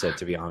complete opposite.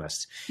 To be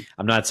honest,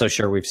 I'm not so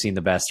sure we've seen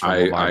the best from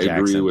Lamar I Jackson.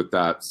 agree with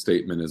that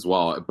statement as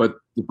well. But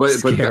what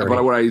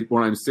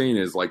I'm saying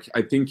is, like,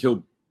 I think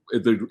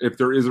if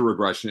there is a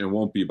regression, it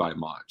won't be by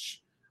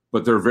much,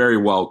 but there very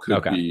well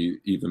could be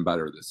even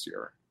better this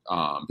year.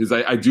 Because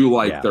I do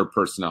like their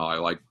personnel. I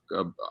like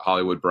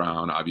Hollywood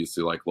Brown,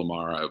 obviously, like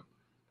Lamar,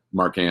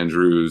 Mark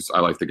Andrews. I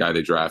like the guy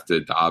they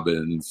drafted,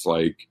 Dobbins.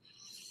 Like,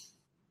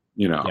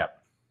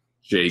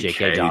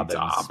 J.K.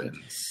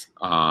 Dobbins.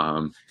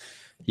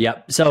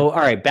 Yep. So, all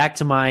right, back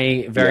to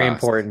my very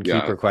important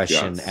keeper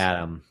question, yes.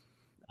 Adam.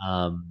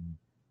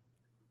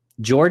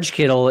 George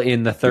Kittle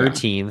in the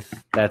 13th.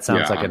 That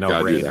sounds like a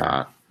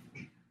no-brainer.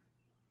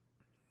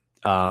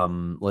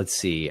 Let's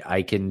see.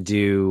 I can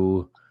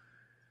do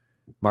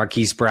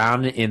Marquise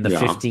Brown in the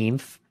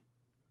 15th.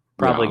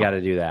 Probably got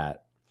to do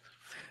that.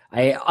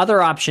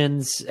 Other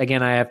options,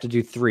 again, I have to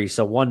do 3,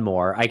 so one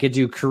more. I could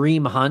do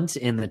Kareem Hunt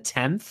in the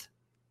 10th.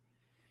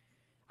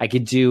 I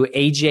could do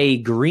A.J.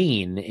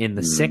 Green in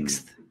the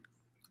 6th.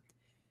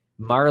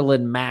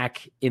 Marlon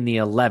Mack in the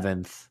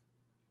 11th.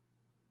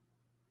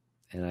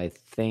 And I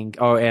think,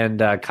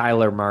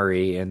 Kyler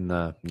Murray in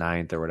the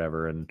 9th or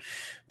whatever.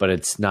 But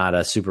it's not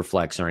a super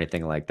flex or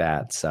anything like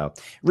that. So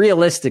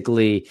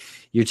realistically,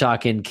 you're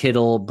talking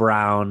Kittle,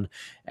 Brown,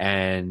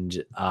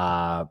 and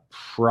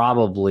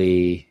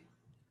probably.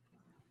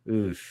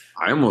 Oof.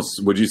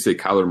 Would you say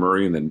Kyler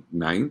Murray in the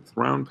 9th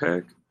round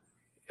pick?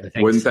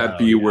 Wouldn't that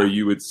be where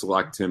you would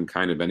select him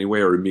kind of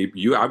anyway? Or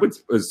maybe I would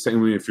say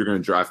if you're going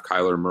to draft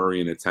Kyler Murray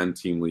in a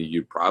 10-team league,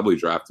 you'd probably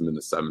draft him in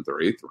the 7th or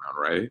 8th round,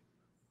 right?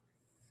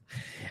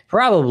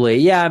 Probably.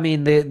 Yeah. I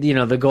mean,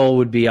 the goal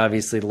would be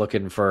obviously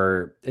looking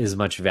for as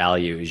much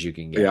value as you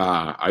can get.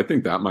 Yeah, I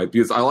think that might be.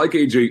 Because I like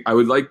AJ. I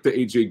would like the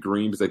AJ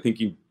Green because I think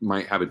he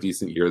might have a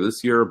decent year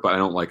this year, but I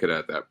don't like it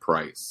at that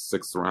price.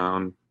 6th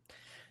round.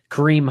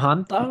 Kareem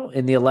Hunt, though,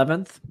 in the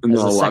 11th In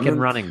as the a second 11th?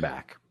 running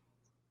back.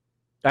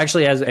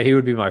 Actually, as he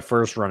would be my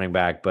first running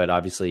back, but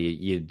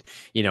obviously,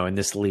 in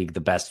this league,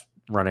 the best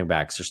running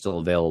backs are still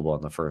available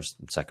in the first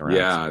and second rounds.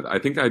 Yeah, I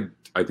think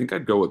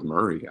I'd go with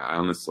Murray,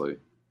 honestly.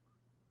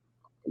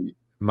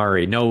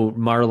 Murray, no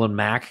Marlon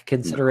Mack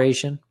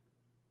consideration.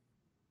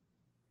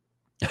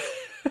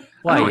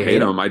 Why I don't you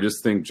hate him. I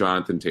just think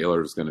Jonathan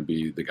Taylor is going to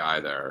be the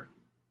guy there.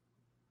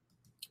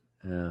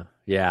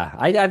 Yeah,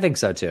 I think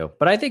so too.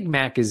 But I think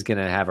Mack is going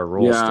to have a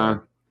role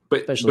still.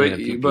 But Especially in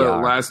a but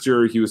PPR. last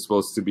year he was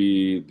supposed to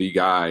be the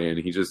guy, and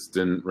he just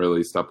didn't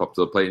really step up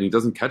to the plate, and he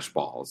doesn't catch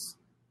balls.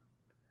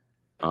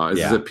 Is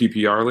this a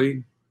PPR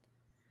league?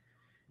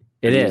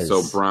 It is.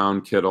 So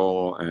Brown,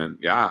 Kittle, and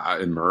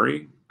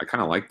Murray. I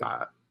kind of like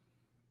that.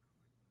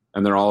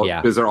 And they're all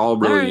because they're all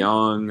really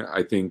young.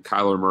 I think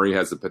Kyler Murray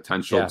has the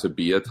potential to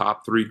be a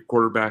top 3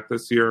 quarterback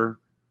this year.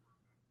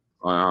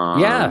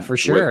 For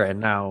sure.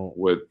 And now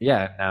with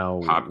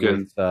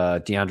Hopkins,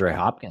 with, DeAndre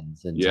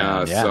Hopkins.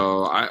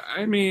 So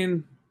I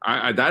mean,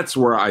 that's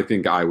where I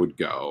think I would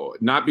go.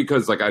 Not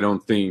because I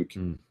don't think,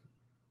 and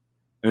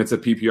it's a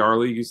PPR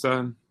league. You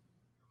said,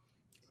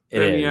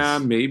 yeah,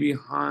 maybe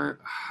Hunt.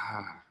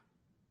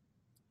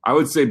 I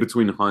would say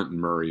between Hunt and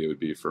Murray, it would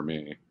be for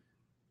me.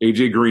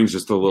 AJ Green's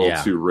just a little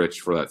too rich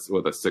for that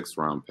with a 6th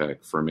round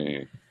pick for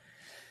me.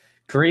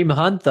 Kareem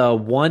Hunt, though,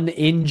 one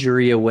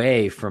injury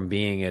away from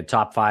being a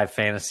top 5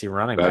 fantasy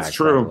running back. That's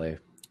true. Probably.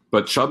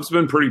 But Chubb's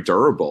been pretty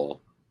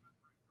durable.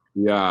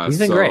 Yeah. He's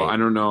been great. I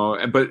don't know.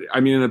 But I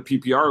mean, in a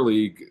PPR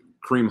league,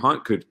 Kareem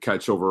Hunt could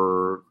catch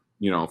over,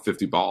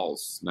 50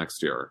 balls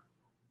next year.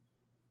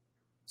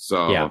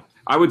 So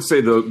I would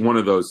say one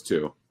of those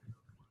two.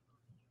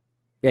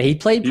 Yeah, he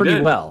played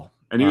pretty well.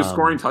 And he was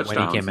scoring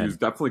touchdowns. He was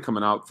definitely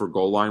coming out for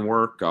goal line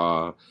work.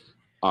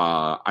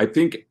 I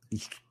think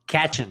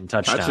catching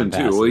touchdown too.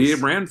 passes. Well, he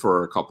ran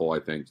for a couple, I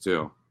think,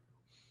 too.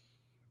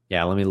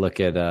 Yeah, let me look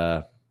at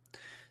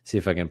see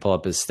if I can pull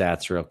up his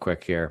stats real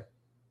quick here.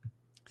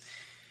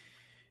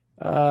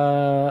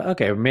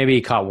 Okay, maybe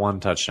he caught 1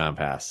 touchdown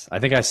pass. I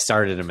think I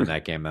started him in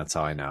that game. That's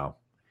how I know.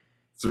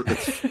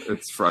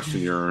 It's fresh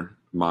in your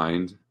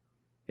mind.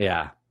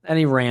 Yeah. And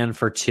he ran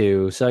for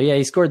 2. So, yeah,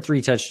 he scored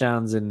 3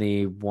 touchdowns in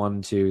the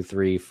 1, 2,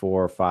 3,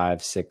 4,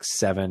 5, 6,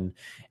 7,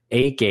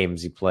 8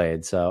 games he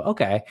played. So,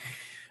 okay.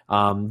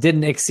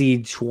 Didn't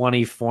exceed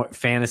 20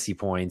 fantasy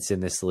points in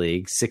this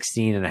league.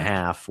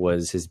 16.5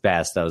 was his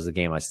best. That was the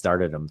game I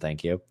started him.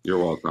 Thank you.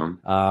 You're welcome.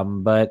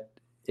 But,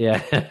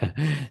 yeah.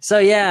 So,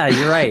 yeah,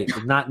 you're right.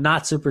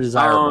 Not super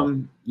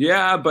desirable.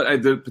 Yeah,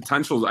 but the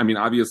potential, I mean,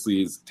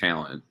 obviously is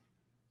talent.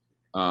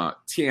 But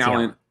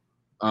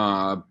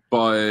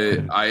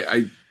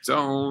I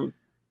don't.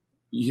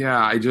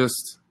 Yeah,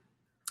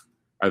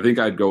 I think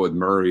I'd go with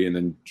Murray, and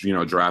then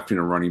drafting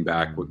a running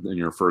back in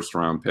your 1st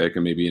round pick,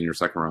 and maybe in your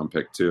 2nd round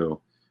pick too.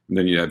 And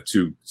then you have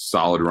 2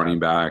 solid running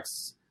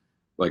backs,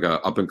 like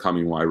a up and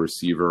coming wide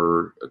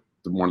receiver,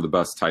 one of the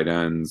best tight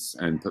ends,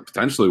 and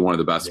potentially one of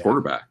the best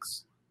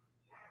quarterbacks.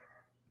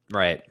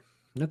 Right.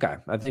 Okay.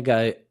 I think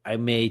I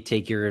may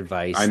take your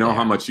advice. I know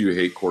how much you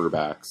hate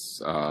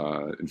quarterbacks.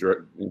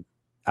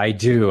 I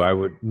do. I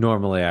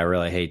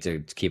really hate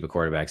to keep a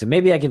quarterback. So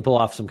maybe I can pull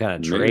off some kind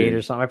of trade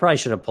or something. I probably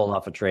should have pulled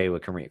off a trade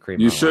with Kareem.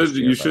 You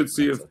should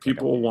see if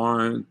people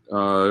want,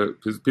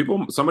 because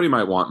somebody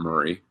might want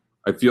Murray.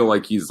 I feel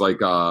like he's like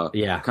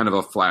kind of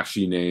a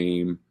flashy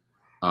name.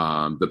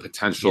 The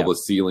potential, the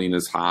ceiling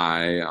is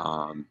high.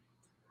 I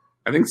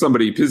think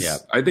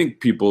I think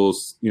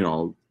people's,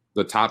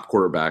 the top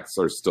quarterbacks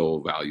are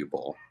still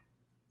valuable.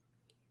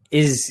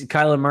 Is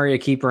Kyler Murray a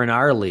keeper in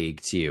our league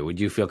to you? Would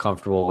you feel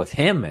comfortable with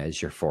him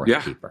as your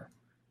 4th keeper?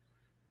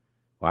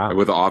 Wow.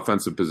 With an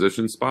offensive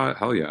position spot?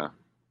 Hell yeah.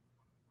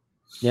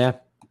 Yeah.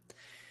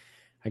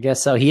 I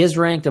guess so. He is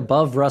ranked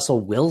above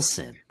Russell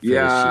Wilson for this year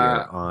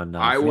on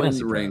I wouldn't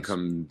Fantasy rank Pros.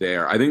 him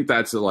there. I think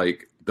that's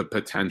like the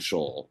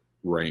potential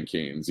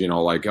rankings,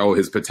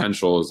 his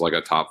potential is like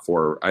a top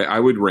 4. I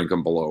would rank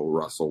him below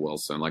Russell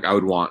Wilson. Like I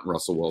would want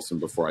Russell Wilson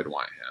before I'd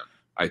want him,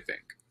 I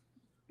think.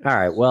 All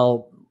right.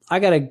 Well, I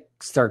got to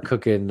start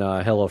cooking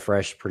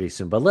HelloFresh pretty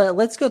soon. But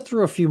let's go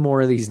through a few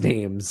more of these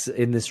names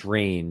in this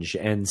range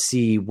and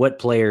see what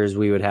players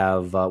we would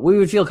have we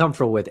would feel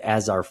comfortable with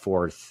as our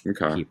 4th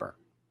keeper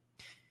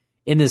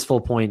in this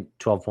full point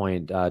 12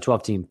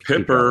 team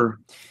Pipper.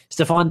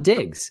 Stephon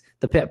Diggs,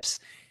 the Pips.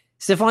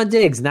 Stephon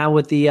Diggs now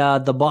with the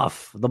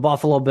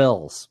Buffalo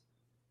Bills.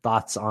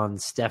 Thoughts on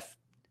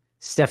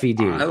Steffi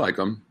D? I like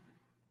him.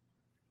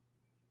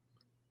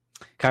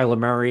 Kyler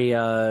Murray.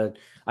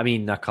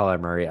 Not Kyler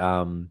Murray.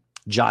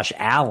 Josh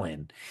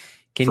Allen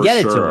can For get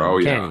it sure. to him. Oh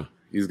can yeah,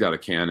 he's got a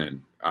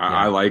cannon.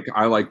 I like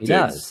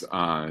Diggs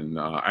on.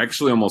 I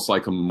actually almost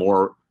like him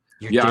more.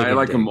 I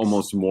like him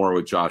almost more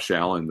with Josh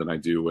Allen than I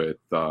do with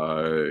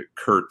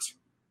Kirk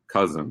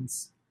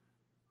Cousins.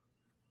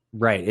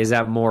 Right? Is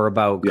that more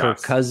about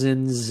Kirk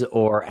Cousins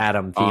or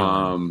Adam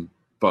Thielen?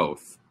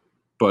 Both,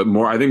 but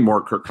more. I think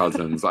more Kirk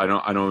Cousins. I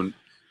don't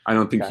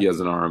think he has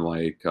an arm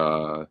like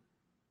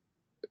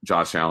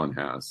Josh Allen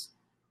has.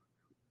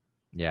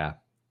 Yeah.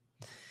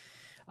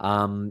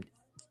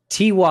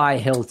 T.Y.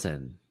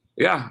 Hilton.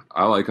 Yeah,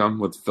 I like him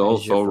with Phil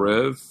Who's your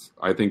Riv.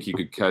 I think he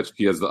could catch.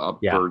 He has the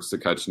upwards to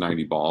catch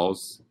 90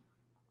 balls.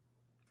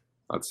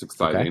 That's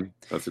exciting.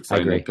 That's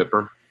exciting. agree.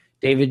 Pipper.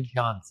 David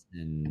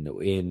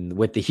Johnson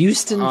with the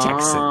Houston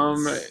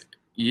Texans.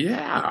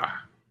 Yeah.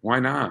 Why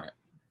not?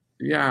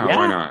 Yeah. Yeah?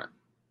 Why not?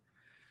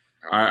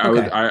 I Okay.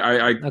 would.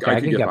 I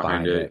Okay, could get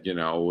behind it. You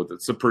know,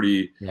 it's a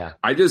pretty. Yeah.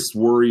 I just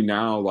worry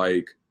now,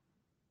 like,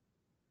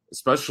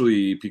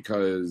 especially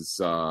because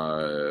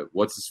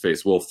what's his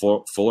face? Will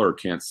Fuller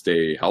can't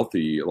stay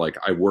healthy. Like,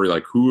 I worry,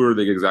 like, who are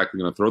they exactly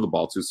going to throw the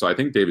ball to? So I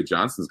think David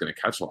Johnson's going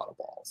to catch a lot of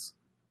balls.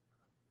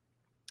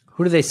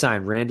 Who do they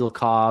sign? Randall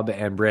Cobb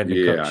and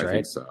Brandon Cooks, I right?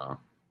 think so.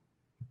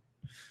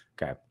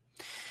 Okay.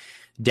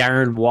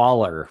 Darren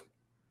Waller,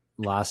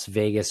 Las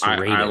Vegas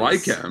Raiders. I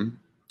like him.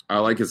 I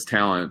like his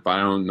talent, but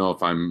I don't know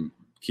if I'm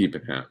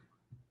keeping him.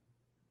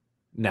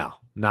 No,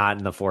 not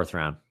in the 4th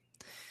round.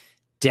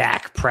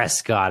 Dak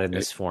Prescott in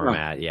this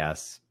format,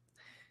 yes.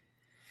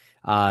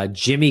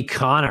 Jimmy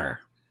Connor,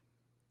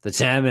 the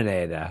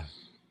Terminator.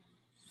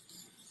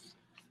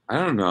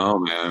 I don't know,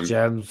 man.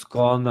 James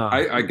Conner.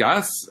 I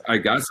guess. I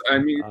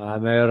mean,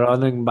 I'm a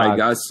running back. I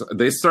guess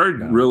they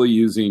started really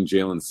using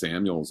Jalen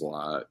Samuels a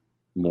lot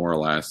more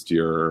last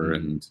year,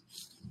 and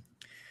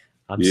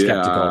I'm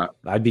skeptical.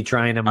 I'd be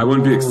trying to. I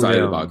wouldn't be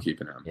excited about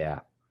keeping him. Yeah.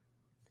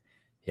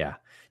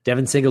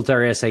 Devin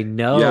Singletary, I say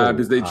no. Yeah,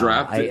 because they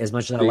drafted. As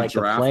much as I like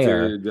the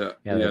player.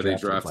 They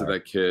drafted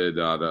that kid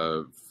out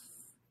of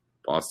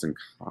Boston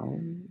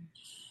College.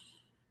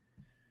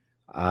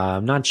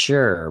 I'm not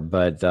sure,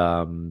 but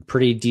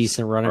pretty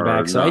decent running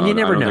back. So no, you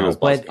never know.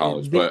 But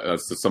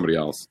that's to somebody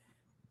else.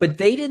 But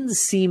they didn't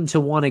seem to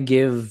want to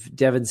give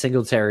Devin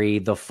Singletary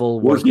the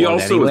full workload he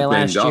also anyway was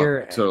last banged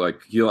year. up. So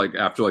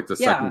after the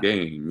second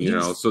game, you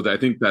know. So I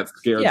think that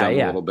scared them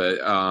a little bit.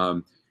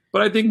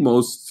 But I think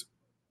more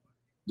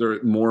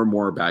and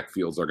more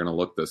backfields are going to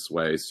look this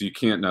way. So you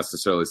can't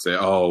necessarily say,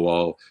 "Oh,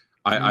 well,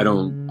 I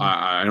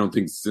don't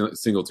think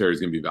Singletary is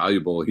going to be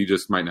valuable." He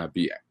just might not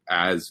be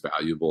as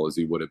valuable as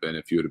he would have been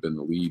if he would have been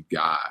the lead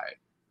guy.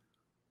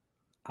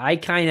 I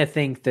kind of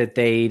think that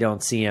they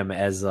don't see him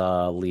as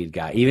a lead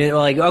guy. Even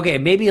like, okay,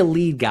 maybe a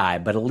lead guy,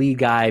 but a lead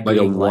guy like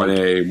being a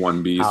 1A,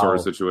 1B sort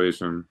of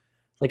situation.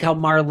 Like how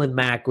Marlon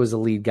Mack was a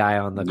lead guy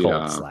on the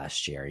Colts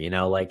last year. You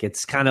know, like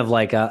it's kind of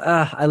like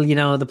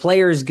the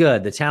player is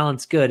good, the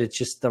talent's good. It's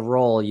just the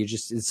role.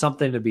 It's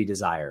something to be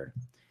desired.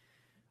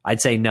 I'd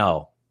say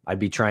no. I'd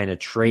be trying to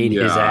trade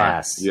his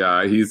ass.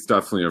 Yeah, he's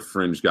definitely a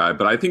fringe guy,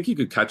 but I think he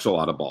could catch a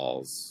lot of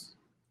balls.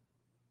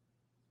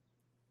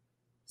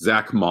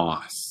 Zach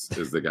Moss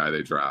is the guy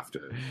they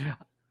drafted.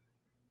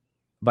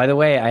 By the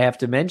way, I have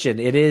to mention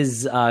it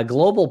is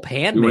Global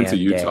Pan Man to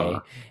Utah.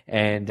 Day,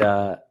 and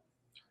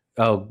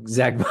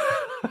Zach.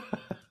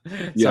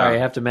 Sorry, I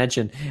have to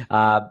mention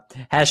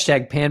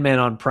hashtag Panman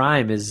on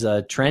Prime is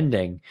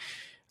trending.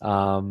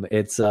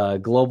 It's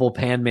Global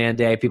Pan Man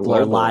Day. People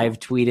are live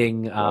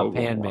tweeting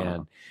Pan Man.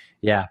 Wow.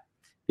 Yeah.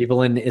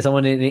 People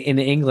someone in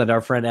England, our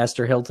friend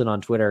Esther Hilton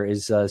on Twitter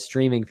is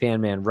streaming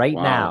Pan Man right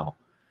now.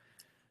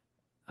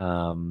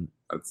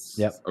 That's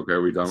okay.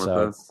 Are we done with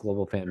this?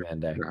 Global Pan Man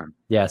Day.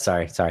 Yeah.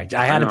 Sorry.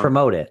 I had to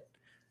promote it.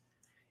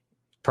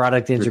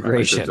 Product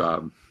integration. Good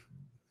job.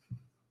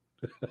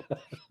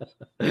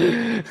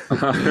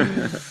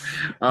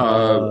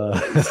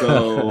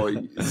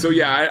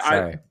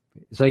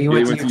 So you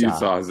went to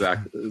Utah,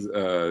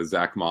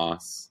 Zach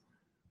Moss.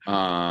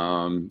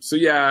 And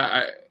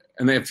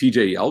they have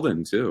TJ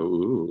Yeldon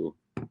too.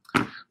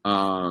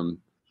 But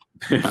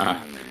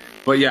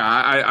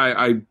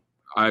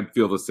I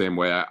feel the same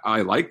way.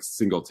 I like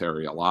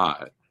Singletary a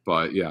lot,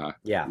 but yeah,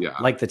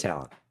 like the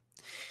talent.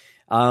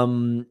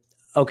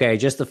 Okay,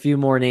 just a few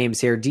more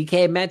names here.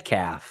 DK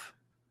Metcalf.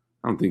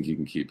 I don't think you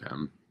can keep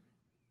him.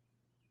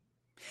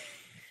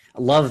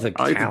 I love the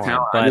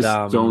talent, but I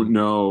just don't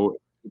know.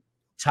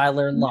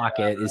 Tyler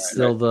Lockett is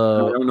still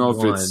I don't know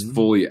if it's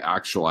fully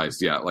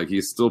actualized yet. Like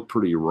he's still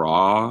pretty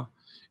raw,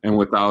 and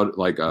without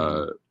like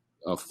a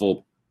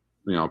full,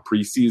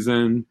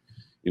 preseason,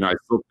 I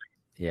still think.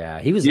 Yeah,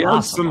 he awesome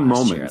had some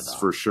moments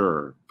for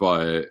sure,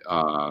 but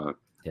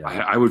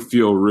I would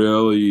feel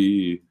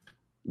really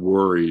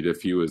worried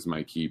if he was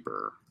my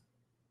keeper.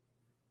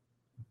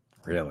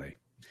 Really?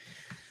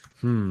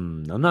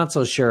 I'm not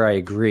so sure I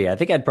agree. I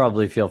think I'd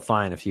probably feel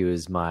fine if he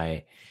was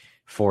my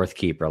 4th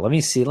keeper. Let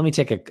me see. Let me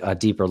take a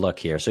deeper look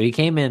here. So he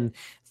came in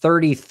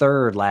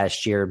 33rd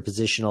last year in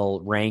positional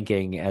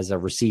ranking as a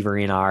receiver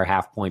in our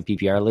half-point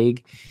PPR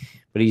league,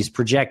 but he's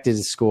projected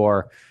to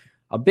score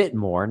a bit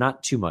more,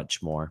 not too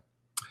much more.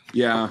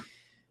 Yeah.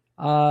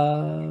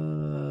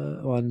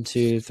 1,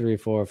 2, 3,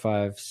 4,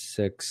 5,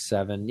 6,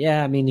 7.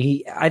 Yeah, I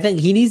mean, I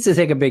think he needs to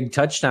take a big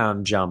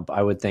touchdown jump,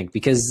 I would think,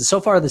 because so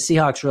far the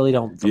Seahawks really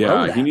don't throw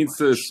that he needs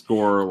much. to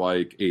score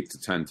like 8 to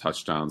 10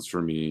 touchdowns for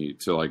me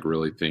to like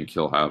really think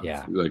he'll have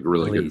like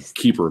really good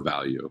keeper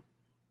value.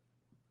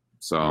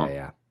 So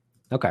yeah.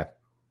 Okay.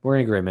 We're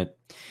in agreement.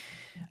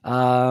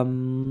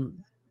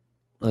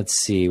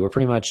 Let's see. We're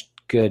pretty much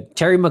good.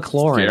 Terry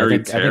McLaurin. Scary I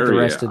think Terry. the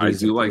rest of I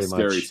these do are like pretty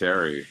Scary much,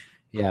 Terry.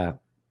 Yeah.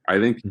 I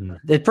think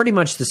They're pretty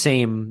much the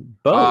same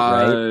boat,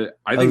 right?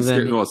 I think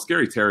Other than-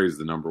 Scary Terry is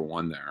the number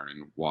one there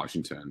in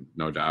Washington,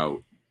 no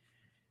doubt.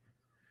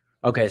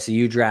 Okay, so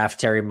you draft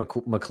Terry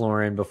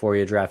McLaurin before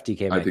you draft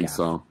DK Metcalf. I think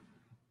so.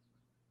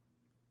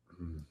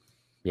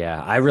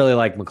 Yeah, I really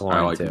like McLaurin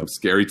I like too. him.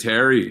 Scary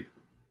Terry.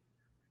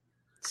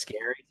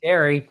 Scary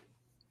Terry.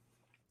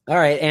 All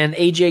right, and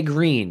AJ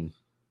Green.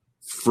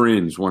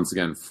 Fringe, once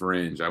again,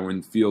 fringe. I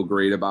wouldn't feel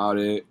great about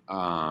it.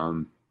 Yeah,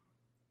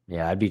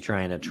 I'd be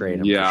trying to trade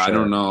him. Yeah, for sure. I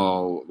don't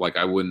know. Like,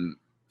 I wouldn't.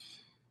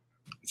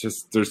 It's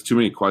just there's too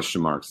many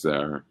question marks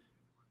there.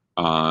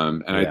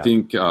 And Yeah. I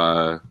think,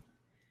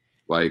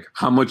 like,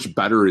 how much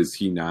better is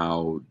he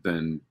now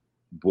than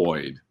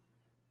Boyd?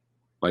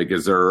 Like,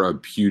 is there a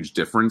huge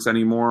difference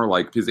anymore?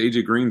 Like, because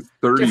AJ Green's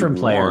 31. Different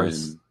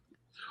players.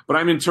 But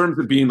I'm in terms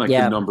of being, like,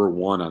 Yeah. the number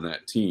one on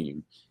that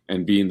team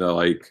and being the,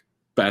 like,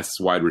 best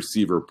wide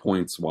receiver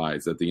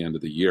points-wise at the end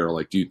of the year.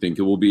 Like, do you think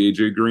it will be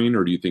AJ Green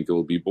or do you think it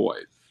will be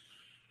Boyd?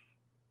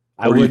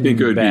 Or do you think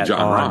it would be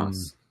John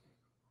Ross?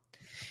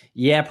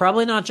 Yeah,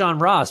 probably not John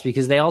Ross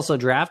because they also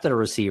drafted a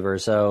receiver.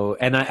 So,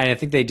 and I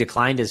think they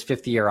declined his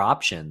 5th-year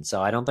option. So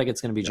I don't think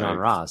it's going to be John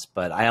Yikes. Ross.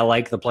 But I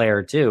like the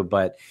player too.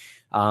 But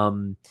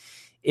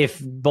if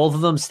both of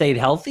them stayed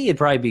healthy, it'd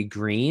probably be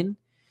Green.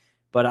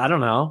 But I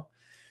don't know.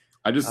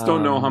 I just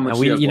don't know how much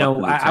and he has left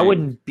in the I tank.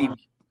 wouldn't be.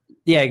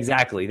 Yeah,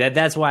 exactly.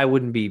 That's why I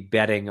wouldn't be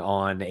betting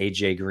on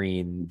AJ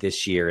Green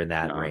this year in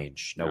that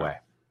range. No way.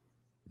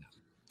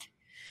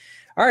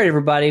 All right,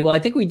 everybody. Well, I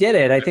think we did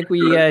it. I think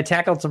we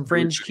tackled some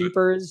fringe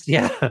keepers.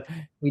 Yeah,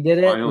 we did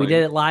it. Finally. We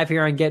did it live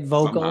here on Get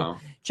Vocal. Somehow.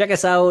 Check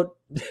us out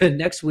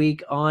next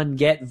week on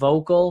Get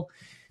Vocal.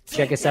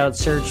 Check us out.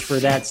 Search for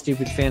That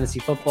Stupid Fantasy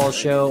Football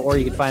Show, or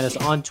you can find us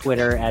on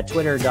Twitter at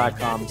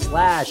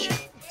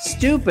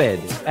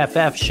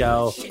twitter.com/stupidff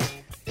show.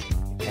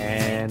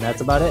 And that's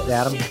about it,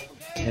 Adam.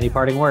 Any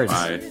parting words?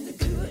 Bye.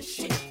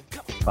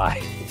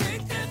 Bye.